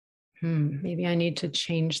 Maybe I need to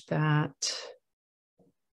change that.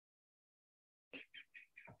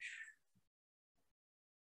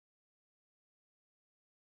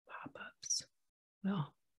 Pop-ups.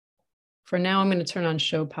 Well, for now, I'm going to turn on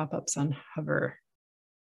show pop-ups on hover.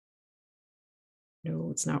 No,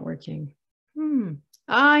 it's not working.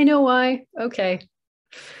 I know why. Okay.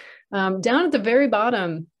 Down at the very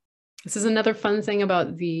bottom, this is another fun thing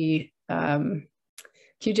about the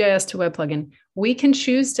QGIS to web plugin. We can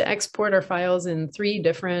choose to export our files in 3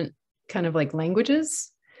 different kind of like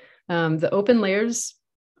languages. The open layers,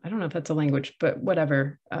 I don't know if that's a language, but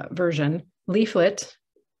whatever version, leaflet,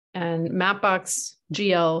 and Mapbox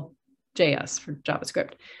GL JS for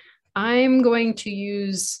JavaScript. I'm going to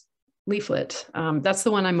use leaflet. That's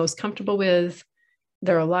the one I'm most comfortable with.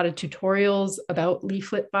 There are a lot of tutorials about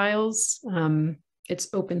leaflet files. It's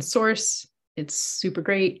open source. It's super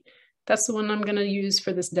great. That's the one I'm going to use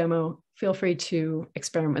for this demo. Feel free to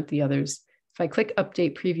experiment with the others. If I click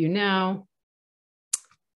update preview now,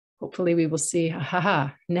 hopefully we will see,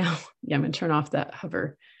 now, yeah, I'm going to turn off that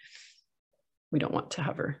hover. We don't want to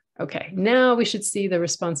hover. Okay, now we should see the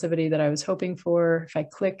responsivity that I was hoping for. If I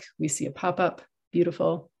click, we see a pop-up,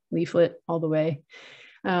 beautiful, leaflet all the way.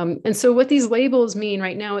 And so what these labels mean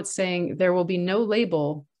right now, it's saying there will be no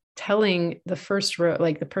label telling the first row,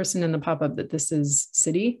 like the person in the pop-up, that this is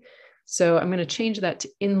city. So I'm going to change that to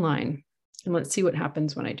inline, and let's see what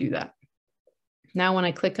happens when I do that. Now, when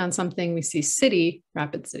I click on something, we see city,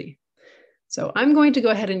 Rapid City. So I'm going to go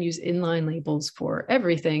ahead and use inline labels for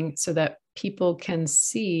everything so that people can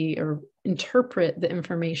see or interpret the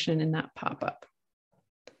information in that pop-up.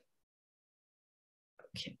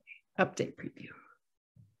 Okay, update preview.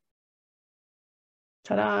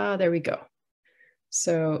 Ta-da, there we go.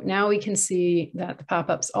 So now we can see that the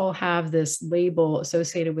pop-ups all have this label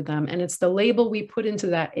associated with them, and it's the label we put into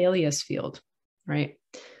that alias field, right?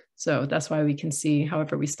 So that's why we can see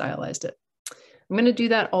however we stylized it. I'm going to do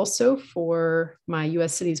that also for my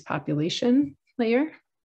US cities population layer.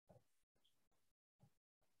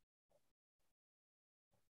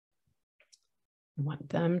 I want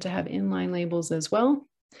them to have inline labels as well.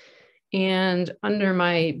 And under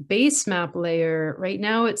my base map layer, right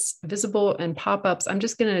now it's visible and pop-ups. I'm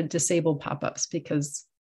just going to disable pop-ups because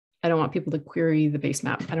I don't want people to query the base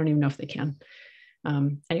map. I don't even know if they can.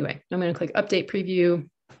 Anyway, I'm going to click update preview,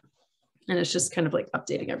 and it's just kind of like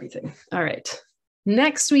updating everything. All right.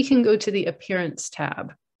 Next, we can go to the appearance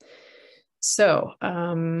tab. So,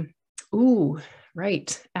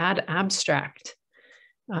 right, add abstract.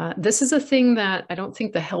 This is a thing that I don't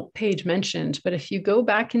think the help page mentioned, but if you go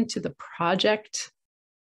back into the project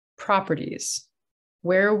properties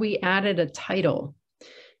where we added a title,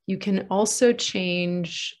 you can also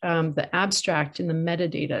change the abstract in the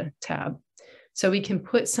metadata tab. So we can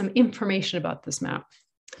put some information about this map.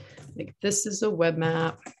 Like, this is a web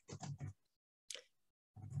map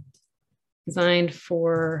designed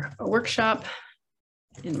for a workshop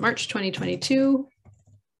in March 2022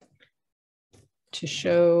 to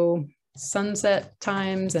show sunset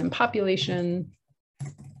times and population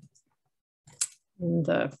in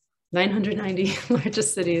the 990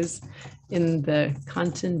 largest cities in the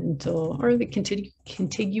continental or the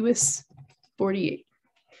contiguous 48.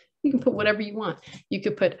 You can put whatever you want. You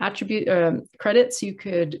could put attribute credits. You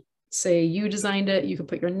could say you designed it. You could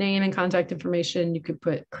put your name and contact information. You could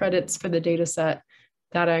put credits for the data set.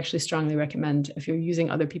 That I actually strongly recommend if you're using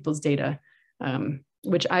other people's data,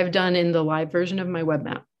 which I've done in the live version of my web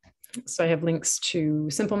map. So I have links to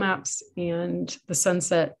Simple Maps and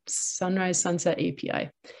the Sunrise Sunset API. I'm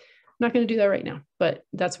not going to do that right now, but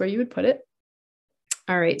that's where you would put it.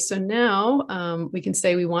 All right, so now we can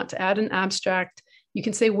say we want to add an abstract. You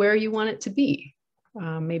can say where you want it to be.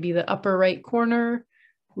 Maybe the upper right corner,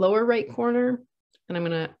 lower right corner, and I'm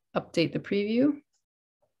going to update the preview.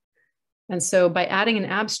 And so by adding an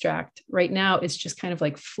abstract, right now it's just kind of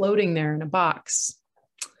like floating there in a box.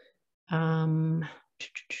 I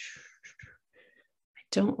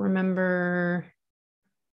don't remember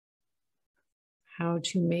how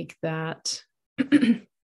to make that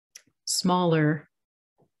smaller,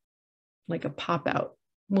 like a pop out.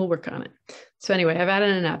 We'll work on it. So anyway, I've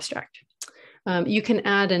added an abstract. You can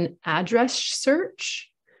add an address search.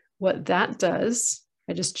 What that does,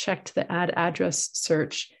 I just checked the add address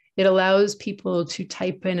search. It allows people to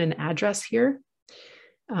type in an address here.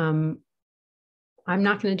 I'm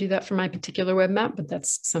not going to do that for my particular web map, but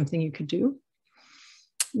that's something you could do.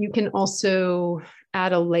 You can also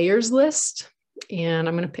add a layers list, and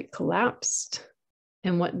I'm going to pick collapsed.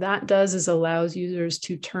 And what that does is allows users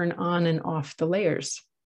to turn on and off the layers.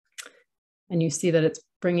 And you see that it's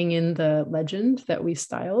bringing in the legend that we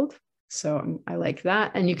styled. So I like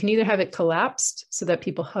that. And you can either have it collapsed so that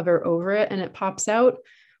people hover over it and it pops out,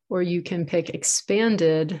 or you can pick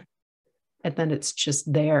expanded and then it's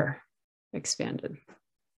just there, expanded.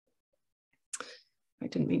 I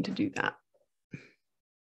didn't mean to do that.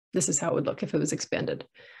 This is how it would look if it was expanded.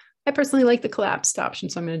 I personally like the collapsed option,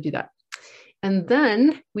 so I'm going to do that. And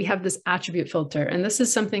then we have this attribute filter. And this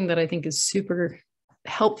is something that I think is super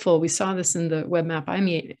helpful. We saw this in the web map I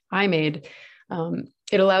made.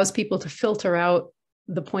 It allows people to filter out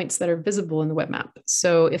the points that are visible in the web map.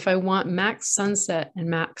 So if I want max sunset and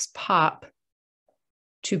max pop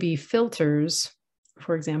to be filters,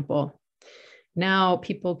 for example, now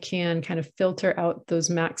people can kind of filter out those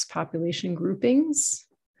max population groupings,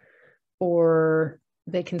 or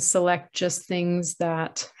they can select just things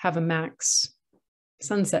that have a max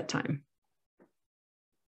sunset time.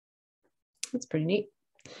 That's pretty neat.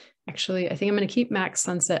 Actually, I think I'm going to keep max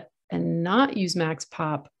sunset and not use max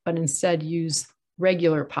pop, but instead use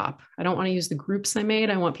regular pop. I don't want to use the groups I made.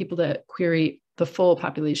 I want people to query the full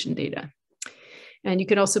population data. And you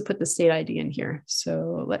can also put the state ID in here.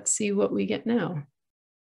 So let's see what we get now.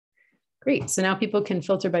 Great. So now people can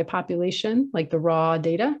filter by population, like the raw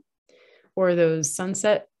data, or those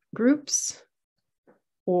sunset groups,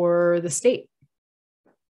 or the state.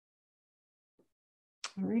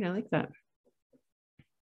 All right, I like that.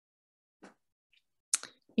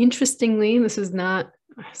 Interestingly, this is not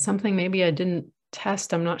something maybe I didn't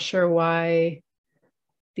test. I'm not sure why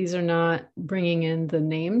these are not bringing in the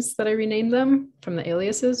names that I renamed them from the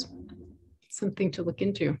aliases. Something to look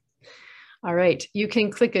into. All right, you can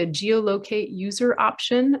click a geolocate user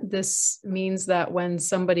option. This means that when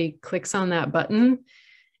somebody clicks on that button,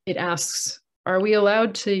 it asks, are we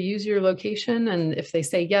allowed to use your location? And if they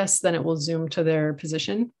say yes, then it will zoom to their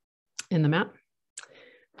position in the map.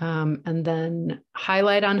 And then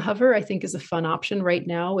highlight on hover, I think, is a fun option right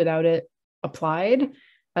now without it applied.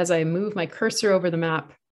 As I move my cursor over the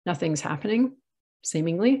map, nothing's happening,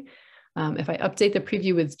 seemingly. If I update the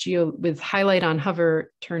preview with highlight on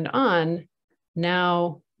hover turned on,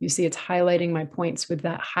 now you see it's highlighting my points with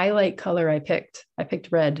that highlight color I picked. I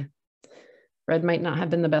picked red. Red might not have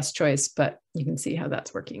been the best choice, but you can see how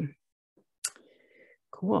that's working.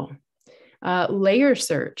 Cool. Layer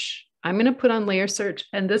search. I'm going to put on layer search,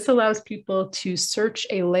 and this allows people to search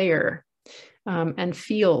a layer and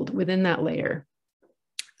field within that layer.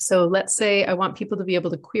 So let's say I want people to be able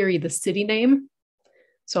to query the city name.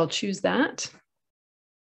 So I'll choose that.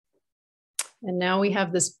 And now we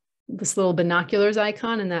have this little binoculars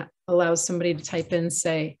icon, and that allows somebody to type in,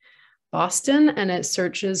 say, Boston, and it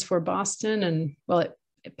searches for Boston, and well,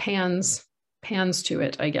 it pans to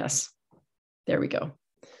it, I guess. There we go.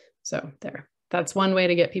 So there. That's one way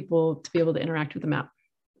to get people to be able to interact with the map.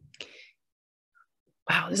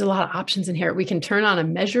 Wow, there's a lot of options in here. We can turn on a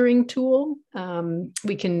measuring tool.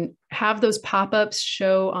 We can have those pop-ups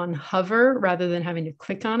show on hover rather than having to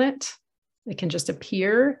click on it. It can just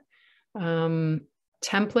appear. Template,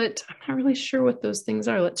 I'm not really sure what those things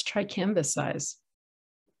are. Let's try canvas size.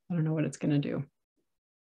 I don't know what it's going to do.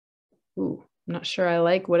 Ooh, I'm not sure I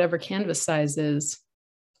like whatever canvas size is.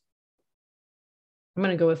 I'm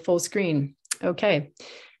going to go with full screen. Okay.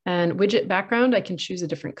 And widget background, I can choose a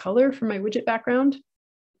different color for my widget background.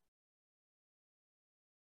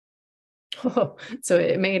 Oh, so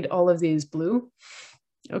it made all of these blue.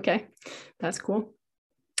 Okay, that's cool.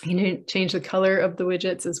 You can change the color of the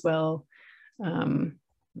widgets as well.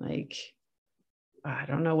 Like, I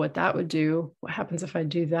don't know what that would do. What happens if I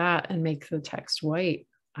do that and make the text white?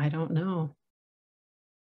 I don't know.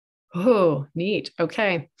 Oh, neat.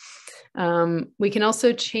 Okay. We can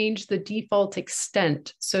also change the default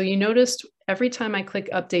extent. So you noticed every time I click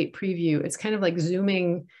update preview, it's kind of like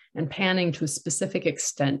zooming and panning to a specific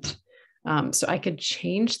extent. So I could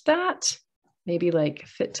change that, maybe like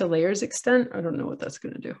fit to layers extent. I don't know what that's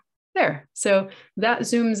going to do. There. So that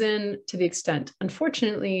zooms in to the extent.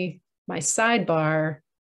 Unfortunately, my sidebar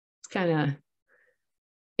is kind of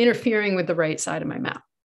interfering with the right side of my map.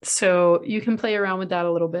 So you can play around with that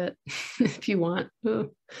a little bit if you want,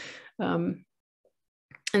 and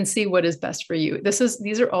see what is best for you.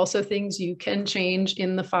 These are also things you can change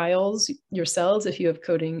in the files yourselves if you have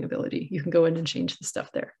coding ability. You can go in and change the stuff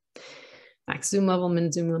there. Max zoom level,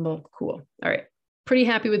 min zoom level, cool. All right, pretty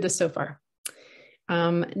happy with this so far.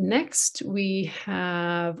 Next we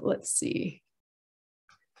have, let's see.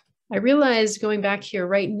 I realized going back here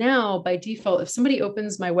right now, by default, if somebody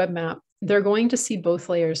opens my web map, they're going to see both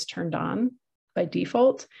layers turned on by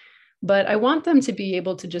default, but I want them to be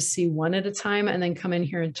able to just see one at a time and then come in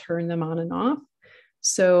here and turn them on and off.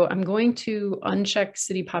 So I'm going to uncheck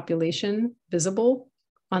city population visible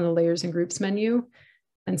on the layers and groups menu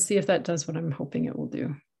and see if that does what I'm hoping it will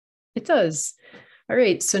do. It does. All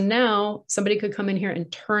right, so now somebody could come in here and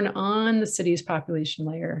turn on the city's population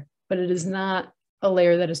layer, but it is not a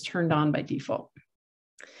layer that is turned on by default.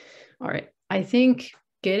 All right, I think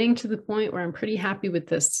getting to the point where I'm pretty happy with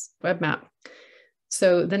this web map.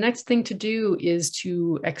 So the next thing to do is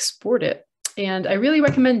to export it. And I really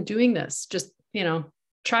recommend doing this. Just,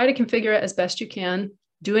 try to configure it as best you can,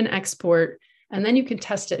 do an export, and then you can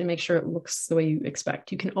test it and make sure it looks the way you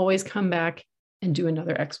expect. You can always come back and do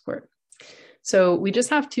another export. So we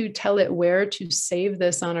just have to tell it where to save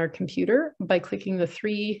this on our computer by clicking the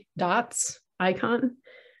 3 dots icon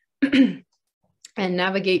and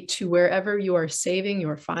navigate to wherever you are saving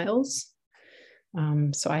your files.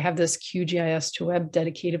 So I have this QGIS to web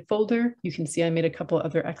dedicated folder. You can see I made a couple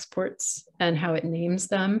other exports, and how it names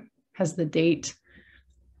them has the date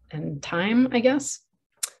and time, I guess.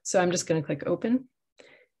 So I'm just going to click open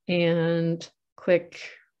and click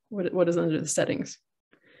what is under the settings.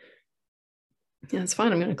 Yeah, it's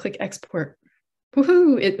fine. I'm going to click export.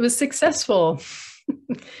 Woohoo, it was successful.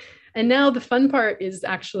 And now the fun part is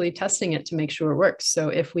actually testing it to make sure it works. So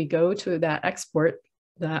if we go to that export,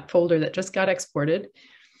 that folder that just got exported,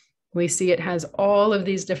 we see it has all of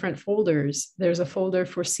these different folders. There's a folder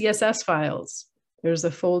for CSS files. There's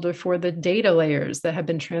a folder for the data layers that have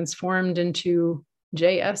been transformed into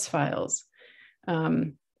JS files.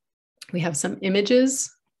 We have some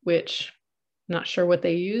images, which I'm not sure what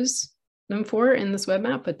they use them for in this web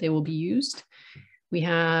map, but they will be used. We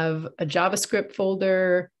have a JavaScript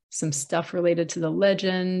folder, some stuff related to the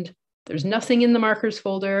legend. There's nothing in the markers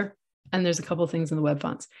folder, and there's a couple of things in the web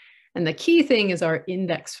fonts. And the key thing is our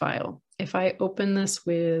index file. If I open this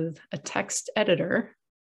with a text editor,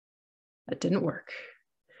 that didn't work.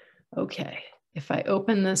 Okay, if I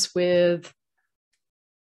open this with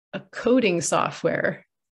a coding software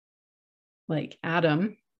like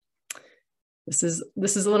Atom, this is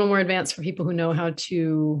a little more advanced for people who know how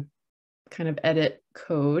to kind of edit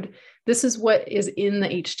code. This is what is in the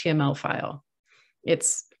HTML file.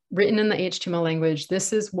 It's written in the HTML language.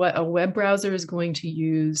 This is what a web browser is going to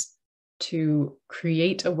use to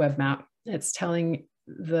create a web map. It's telling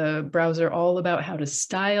the browser all about how to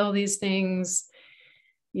style these things,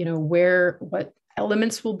 what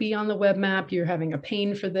elements will be on the web map. You're having a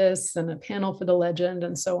pane for this and a panel for the legend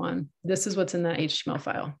and so on. This is what's in that HTML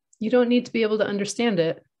file. You don't need to be able to understand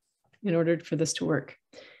it in order for this to work.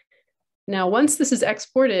 Now, once this is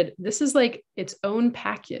exported, this is like its own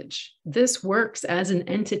package. This works as an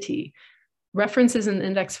entity. References in the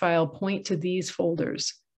index file point to these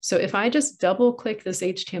folders. So if I just double click this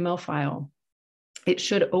HTML file, it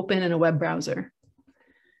should open in a web browser,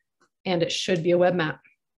 and it should be a web map.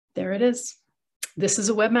 There it is. This is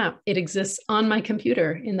a web map. It exists on my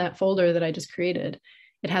computer in that folder that I just created.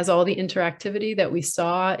 It has all the interactivity that we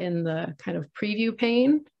saw in the kind of preview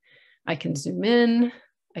pane. I can zoom in,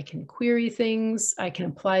 I can query things, I can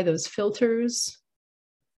apply those filters.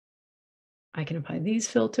 I can apply these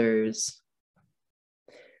filters.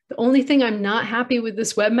 The only thing I'm not happy with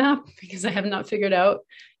this web map, because I have not figured out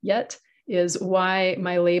yet, is why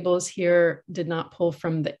my labels here did not pull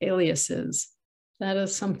from the aliases. That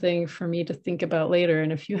is something for me to think about later.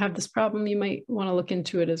 And if you have this problem, you might want to look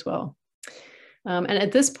into it as well. And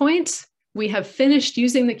at this point, we have finished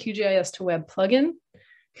using the QGIS to Web plugin.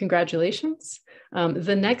 Congratulations.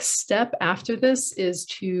 The next step after this is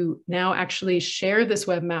to now actually share this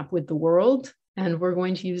web map with the world. And we're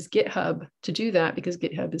going to use GitHub to do that because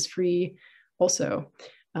GitHub is free also.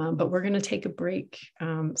 But we're going to take a break.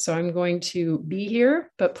 So I'm going to be here,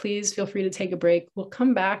 but please feel free to take a break. We'll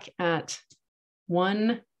come back at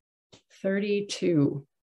 1:32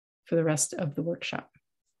 for the rest of the workshop.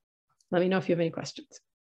 Let me know if you have any questions.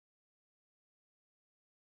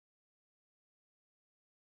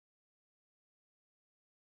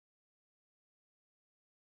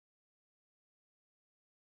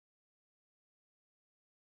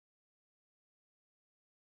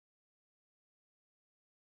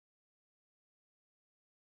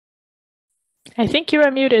 I think you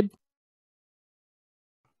are muted.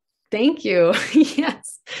 Thank you.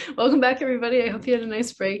 Yes. Welcome back, everybody. I hope you had a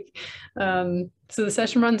nice break. So the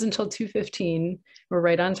session runs until 2:15. We're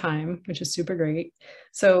right on time, which is super great.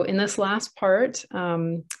 So in this last part,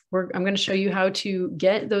 I'm going to show you how to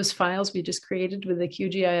get those files we just created with the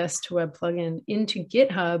QGIS to Web plugin into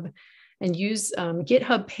GitHub and use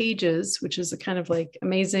GitHub Pages, which is a kind of like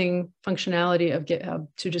amazing functionality of GitHub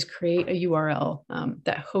to just create a URL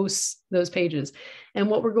that hosts those pages. And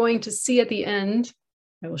what we're going to see at the end,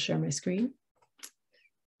 I will share my screen,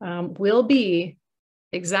 will be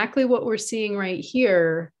exactly what we're seeing right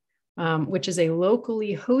here, which is a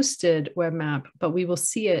locally hosted web map, but we will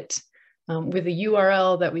see it with a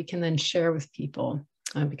URL that we can then share with people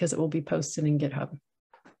because it will be posted in GitHub.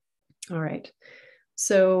 All right.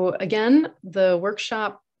 So again, the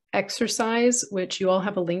workshop exercise, which you all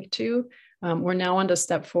have a link to, we're now on to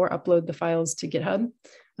step 4, upload the files to GitHub.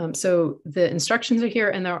 So the instructions are here,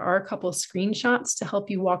 and there are a couple of screenshots to help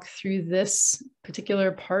you walk through this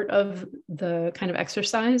particular part of the kind of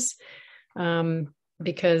exercise,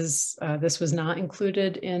 because this was not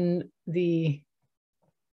included in the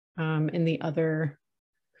other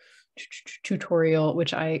tutorial,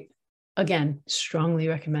 which I, again, strongly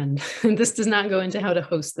recommend. This does not go into how to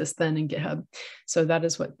host this then in GitHub. So that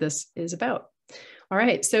is what this is about. All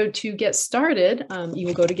right, so to get started, you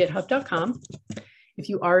will go to github.com. If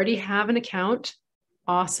you already have an account,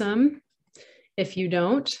 awesome. If you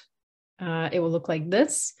don't, it will look like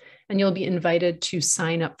this, and you'll be invited to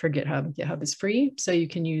sign up for GitHub. GitHub is free, so you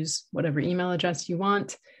can use whatever email address you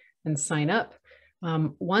want and sign up.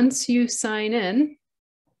 Once you sign in,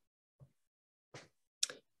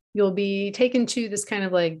 you'll be taken to this kind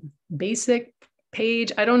of like basic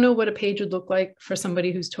page. I don't know what a page would look like for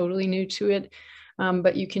somebody who's totally new to it,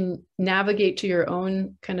 but you can navigate to your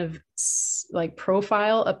own kind of like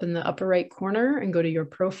profile up in the upper right corner and go to your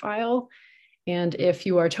profile. And if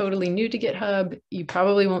you are totally new to GitHub, you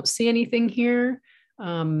probably won't see anything here,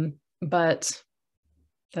 but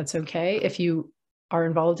that's okay. If you are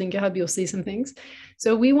involved in GitHub, you'll see some things.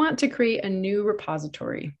 So we want to create a new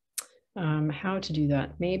repository. How to do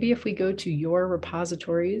that? Maybe if we go to your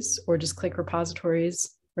repositories or just click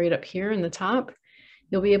repositories right up here in the top,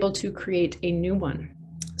 you'll be able to create a new one.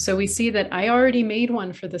 So we see that I already made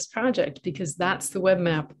one for this project because that's the web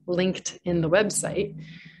map linked in the website.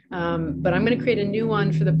 But I'm going to create a new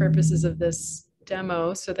one for the purposes of this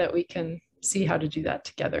demo so that we can see how to do that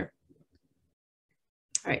together.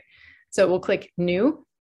 All right, so we'll click new.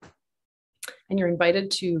 And you're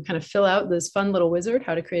invited to kind of fill out this fun little wizard,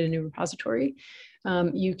 how to create a new repository.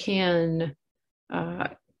 You can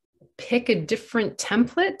pick a different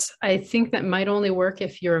template. I think that might only work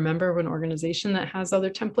if you're a member of an organization that has other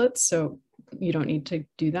templates, so you don't need to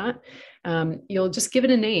do that. You'll just give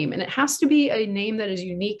it a name, and it has to be a name that is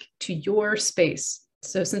unique to your space.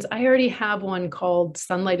 So since I already have one called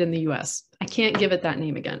Sunlight in the US, I can't give it that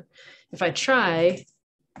name again. If I try,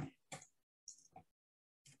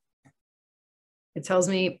 it tells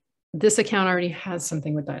me this account already has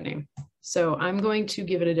something with that name. So I'm going to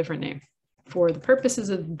give it a different name. For the purposes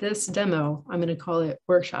of this demo, I'm going to call it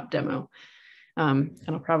Workshop Demo. And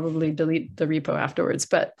I'll probably delete the repo afterwards.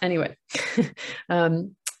 But anyway,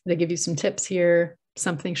 they give you some tips here,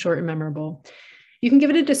 something short and memorable. You can give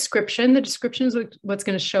it a description. The description is what's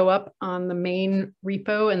going to show up on the main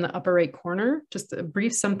repo in the upper right corner, just a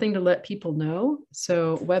brief something to let people know.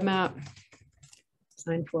 So web map,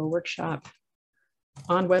 designed for a workshop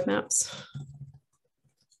on web maps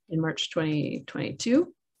in March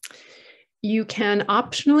 2022. You can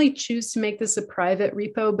optionally choose to make this a private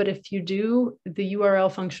repo, but if you do, the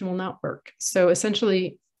URL function will not work. So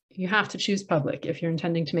essentially, you have to choose public if you're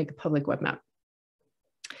intending to make a public web map.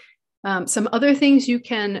 Some other things you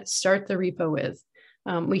can start the repo with.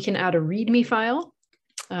 We can add a ReadMe file.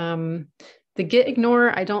 The git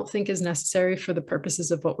ignore, I don't think is necessary for the purposes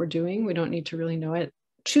of what we're doing. We don't need to really know it.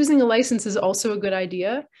 choosing a license is also a good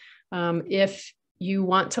idea if you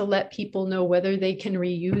want to let people know whether they can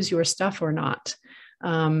reuse your stuff or not.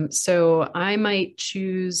 So I might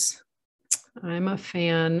choose, I'm a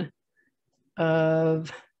fan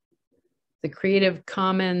of the Creative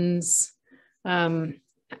Commons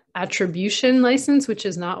attribution license, which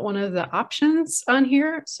is not one of the options on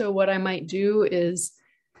here. So what I might do is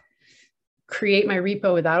create my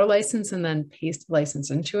repo without a license and then paste the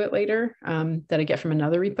license into it later that I get from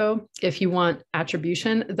another repo. If you want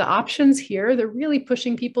attribution, the options here, they're really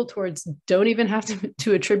pushing people towards don't even have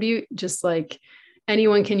to attribute, just like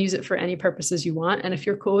anyone can use it for any purposes you want. And if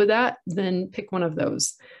you're cool with that, then pick one of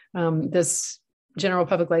those. This general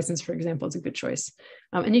public license, for example, is a good choice.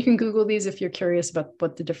 And you can Google these if you're curious about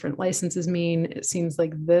what the different licenses mean. It seems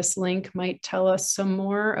like this link might tell us some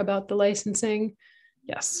more about the licensing.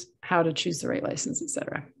 Yes, how to choose the right license,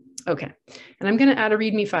 etc. Okay, and I'm going to add a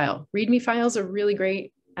README file. README files are really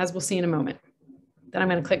great, as we'll see in a moment. Then I'm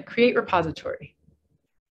going to click Create Repository.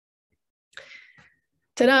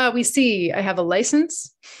 Ta-da, we see I have a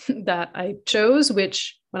license that I chose,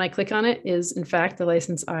 which when I click on it is in fact the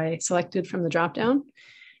license I selected from the dropdown.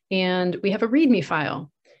 And we have a README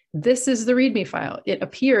file. This is the README file. It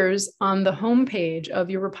appears on the home page of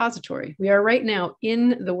your repository. We are right now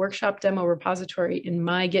in the workshop demo repository in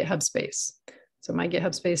my GitHub space. So my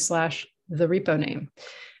GitHub space / the repo name.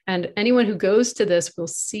 And anyone who goes to this will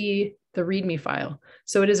see the README file.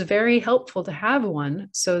 So it is very helpful to have one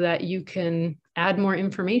so that you can add more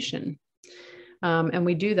information. And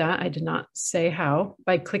we do that, I did not say how,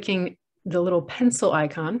 by clicking the little pencil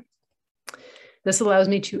icon. This allows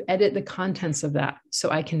me to edit the contents of that. So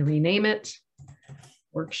I can rename it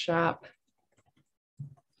workshop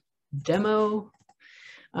demo.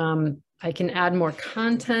 I can add more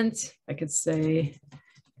content. I could say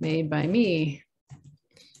made by me.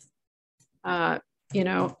 You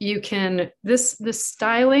know, you can, this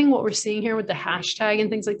styling, what we're seeing here with the hashtag and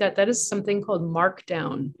things like that, that is something called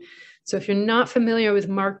Markdown. So if you're not familiar with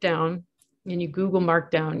Markdown and you Google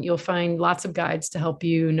Markdown, you'll find lots of guides to help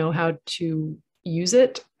you know how to use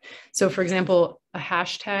it. So for example, a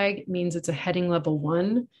hashtag means it's a heading level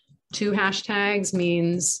 1. 2 hashtags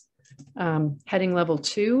means heading level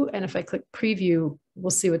 2. And if I click preview, we'll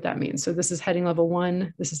see what that means. So this is heading level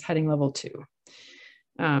 1. This is heading level 2.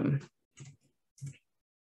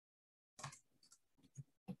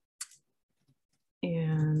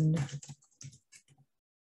 And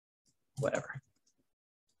whatever.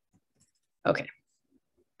 Okay.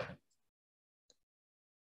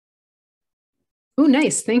 Oh,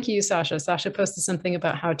 nice. Thank you, Sasha. Sasha posted something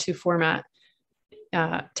about how to format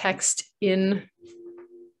text in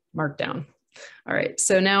Markdown. All right,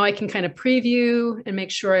 so now I can kind of preview and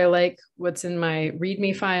make sure I like what's in my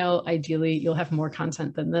README file. Ideally, you'll have more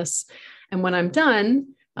content than this. And when I'm done,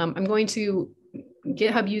 I'm going to,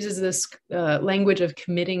 GitHub uses this language of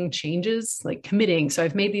committing changes, like committing. So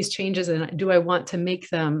I've made these changes and do I want to make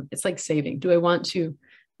them, it's like saving. Do I want to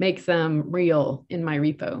make them real in my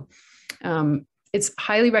repo? It's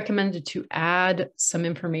highly recommended to add some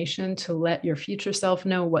information to let your future self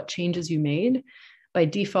know what changes you made. By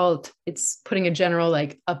default, it's putting a general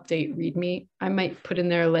like update README. I might put in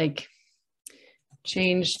there like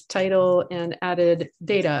changed title and added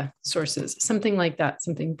data sources, something like that,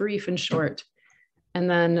 something brief and short. And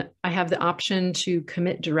then I have the option to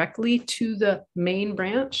commit directly to the main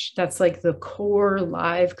branch. That's like the core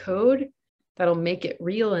live code that'll make it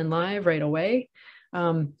real and live right away.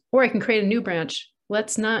 Or I can create a new branch.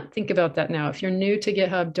 Let's not think about that now. If you're new to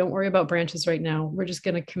GitHub, don't worry about branches right now. We're just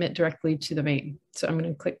going to commit directly to the main. So I'm going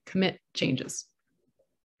to click commit changes.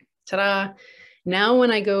 Ta-da. Now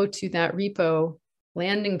when I go to that repo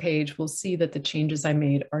landing page, we'll see that the changes I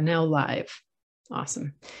made are now live.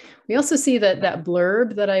 Awesome. We also see that that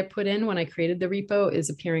blurb that I put in when I created the repo is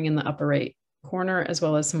appearing in the upper right corner, as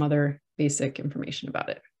well as some other basic information about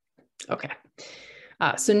it. Okay.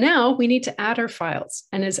 So now we need to add our files,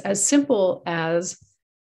 and it's as simple as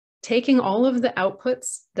taking all of the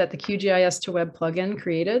outputs that the QGIS to Web plugin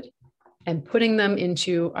created and putting them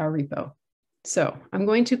into our repo. So I'm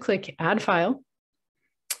going to click Add File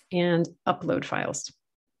and Upload Files.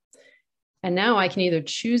 And now I can either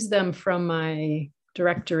choose them from my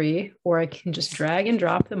directory, or I can just drag and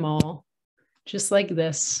drop them all just like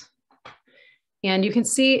this. And you can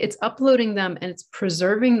see it's uploading them and it's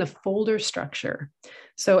preserving the folder structure.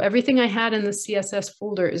 So everything I had in the CSS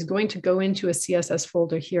folder is going to go into a CSS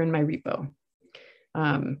folder here in my repo,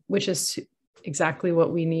 which is exactly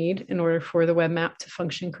what we need in order for the web map to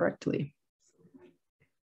function correctly.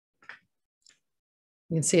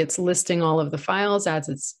 You can see it's listing all of the files as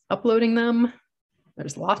it's uploading them.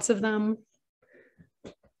 There's lots of them.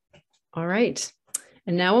 All right.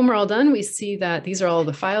 And now when we're all done, we see that these are all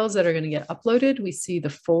the files that are going to get uploaded. We see the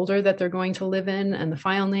folder that they're going to live in and the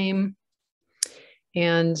file name.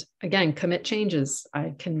 And again, commit changes.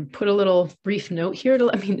 I can put a little brief note here to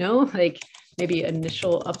let me know, like maybe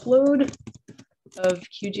initial upload of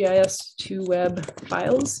QGIS to web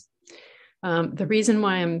files. The reason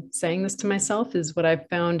why I'm saying this to myself is what I've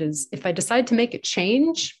found is if I decide to make a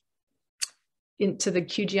change into the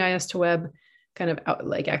QGIS to web kind of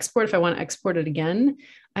like export, if I want to export it again,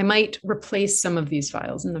 I might replace some of these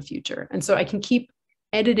files in the future. And so I can keep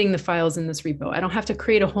editing the files in this repo. I don't have to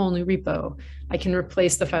create a whole new repo. I can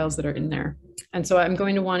replace the files that are in there. And so I'm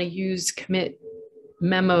going to want to use commit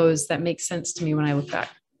memos that make sense to me when I look back.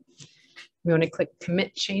 We want to click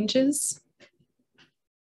commit changes.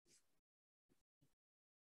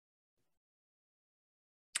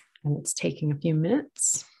 And it's taking a few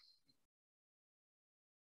minutes.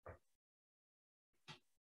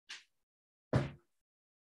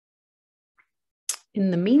 In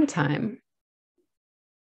the meantime,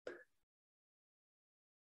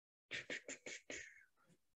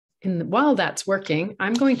 while that's working,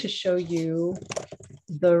 I'm going to show you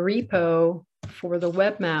the repo for the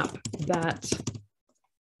web map that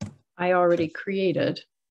I already created.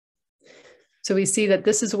 So we see that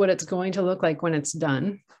this is what it's going to look like when it's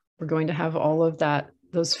done. We're going to have all of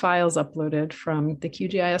those files uploaded from the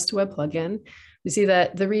QGIS to web plugin. We see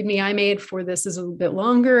that the ReadMe I made for this is a little bit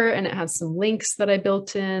longer, and it has some links that I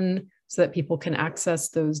built in so that people can access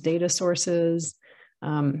those data sources.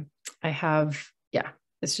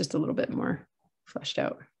 It's just a little bit more fleshed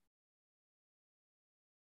out.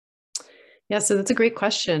 Yeah, so that's a great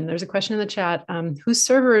question. There's a question in the chat. Whose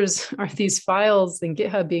servers are these files in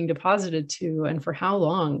GitHub being deposited to, and for how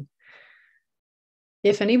long?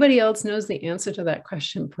 If anybody else knows the answer to that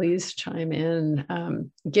question, please chime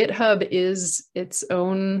in. GitHub is its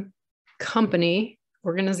own company,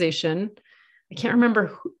 organization. I can't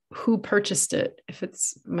remember who purchased it, if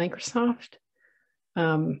it's Microsoft.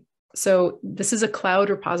 So this is a cloud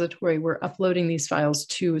repository. We're uploading these files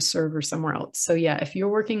to a server somewhere else. So yeah, if you're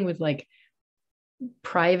working with like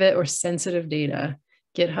private or sensitive data,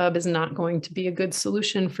 GitHub is not going to be a good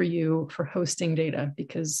solution for you for hosting data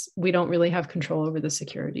because we don't really have control over the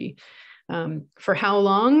security. For how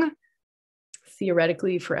long?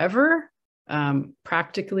 Theoretically, forever.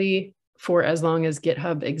 Practically, for as long as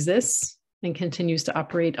GitHub exists and continues to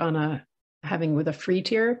operate on with a free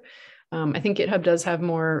tier. I think GitHub does have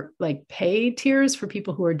more like pay tiers for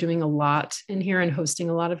people who are doing a lot in here and hosting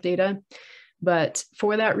a lot of data. But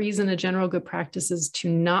for that reason, a general good practice is to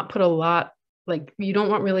not put a lot, like you don't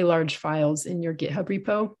want really large files in your GitHub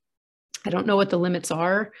repo. I don't know what the limits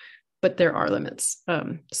are, but there are limits.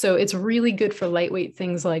 So it's really good for lightweight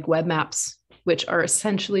things like web maps, which are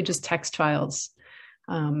essentially just text files.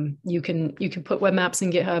 You can put web maps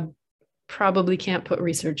in GitHub, probably can't put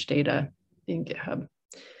research data in GitHub.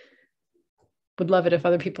 Would love it if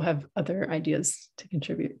other people have other ideas to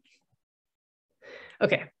contribute.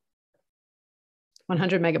 Okay.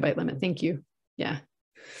 100 megabyte limit. Thank you. Yeah.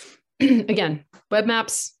 Again, web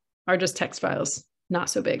maps are just text files, not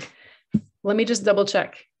so big. Let me just double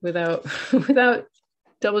check without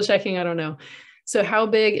double checking. I don't know. So how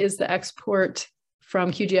big is the export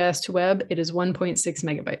from QGIS to web? It is 1.6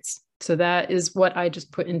 megabytes. So that is what I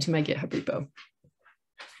just put into my GitHub repo.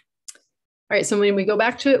 All right, so when we go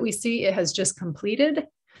back to it, we see it has just completed.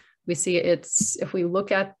 We see if we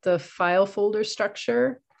look at the file folder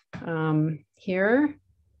structure here,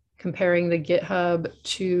 comparing the GitHub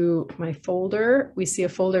to my folder, we see a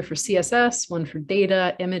folder for CSS, one for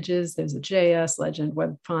data, images, there's a JS, legend,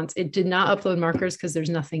 web fonts. It did not upload markers because there's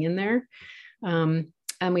nothing in there. And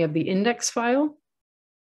we have the index file.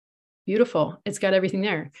 Beautiful, it's got everything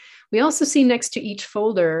there. We also see next to each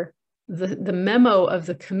folder the memo of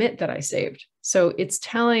the commit that I saved. So it's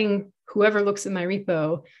telling whoever looks in my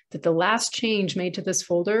repo that the last change made to this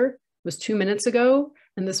folder was 2 minutes ago,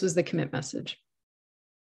 and this was the commit message.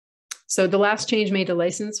 So the last change made to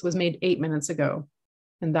license was made 8 minutes ago,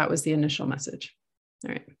 and that was the initial message.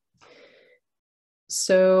 All right.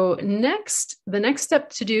 So the next step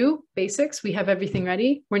to do, basics, we have everything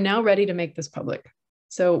ready. We're now ready to make this public.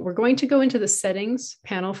 So we're going to go into the settings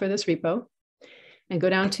panel for this repo and go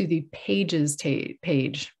down to the pages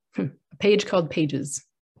page, a page called pages.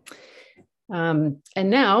 And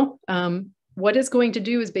now what it's going to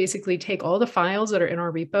do is basically take all the files that are in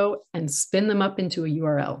our repo and spin them up into a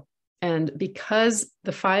URL. And because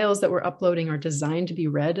the files that we're uploading are designed to be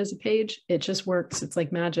read as a page, it just works. It's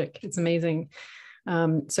like magic. It's amazing.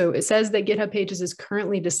 So it says that GitHub Pages is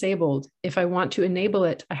currently disabled. If I want to enable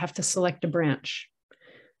it, I have to select a branch.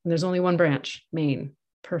 And there's only one branch, main.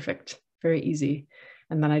 Perfect, very easy.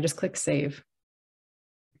 And then I just click save.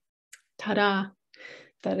 Ta-da,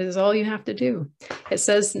 that is all you have to do. It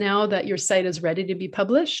says now that your site is ready to be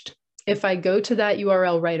published. If I go to that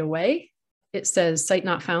URL right away, it says site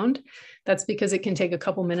not found. That's because it can take a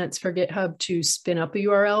couple minutes for GitHub to spin up a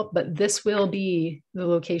URL, but this will be the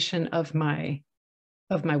location of my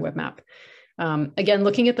web map. Again,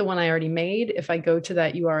 looking at the one I already made, if I go to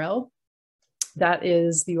that URL, that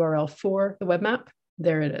is the URL for the web map.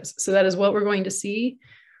 There it is. So that is what we're going to see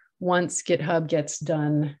once GitHub gets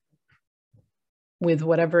done with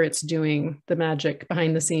whatever it's doing, the magic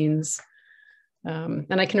behind the scenes. And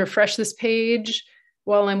I can refresh this page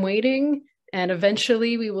while I'm waiting. And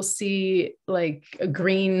eventually we will see like a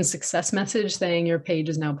green success message saying your page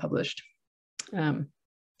is now published.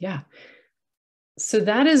 Yeah. So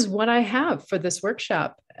that is what I have for this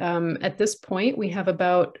workshop. At this point, we have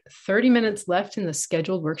about 30 minutes left in the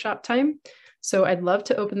scheduled workshop time. So I'd love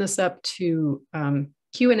to open this up to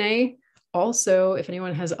Q&A. Also, if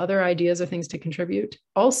anyone has other ideas or things to contribute.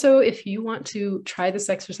 Also, if you want to try this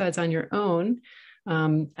exercise on your own,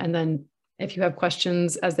 and then if you have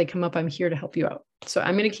questions as they come up, I'm here to help you out. So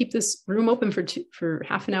I'm going to keep this room open for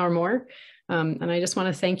half an hour more. And I just want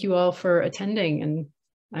to thank you all for attending. And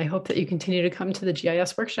I hope that you continue to come to the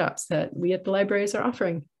GIS workshops that we at the libraries are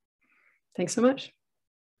offering. Thanks so much.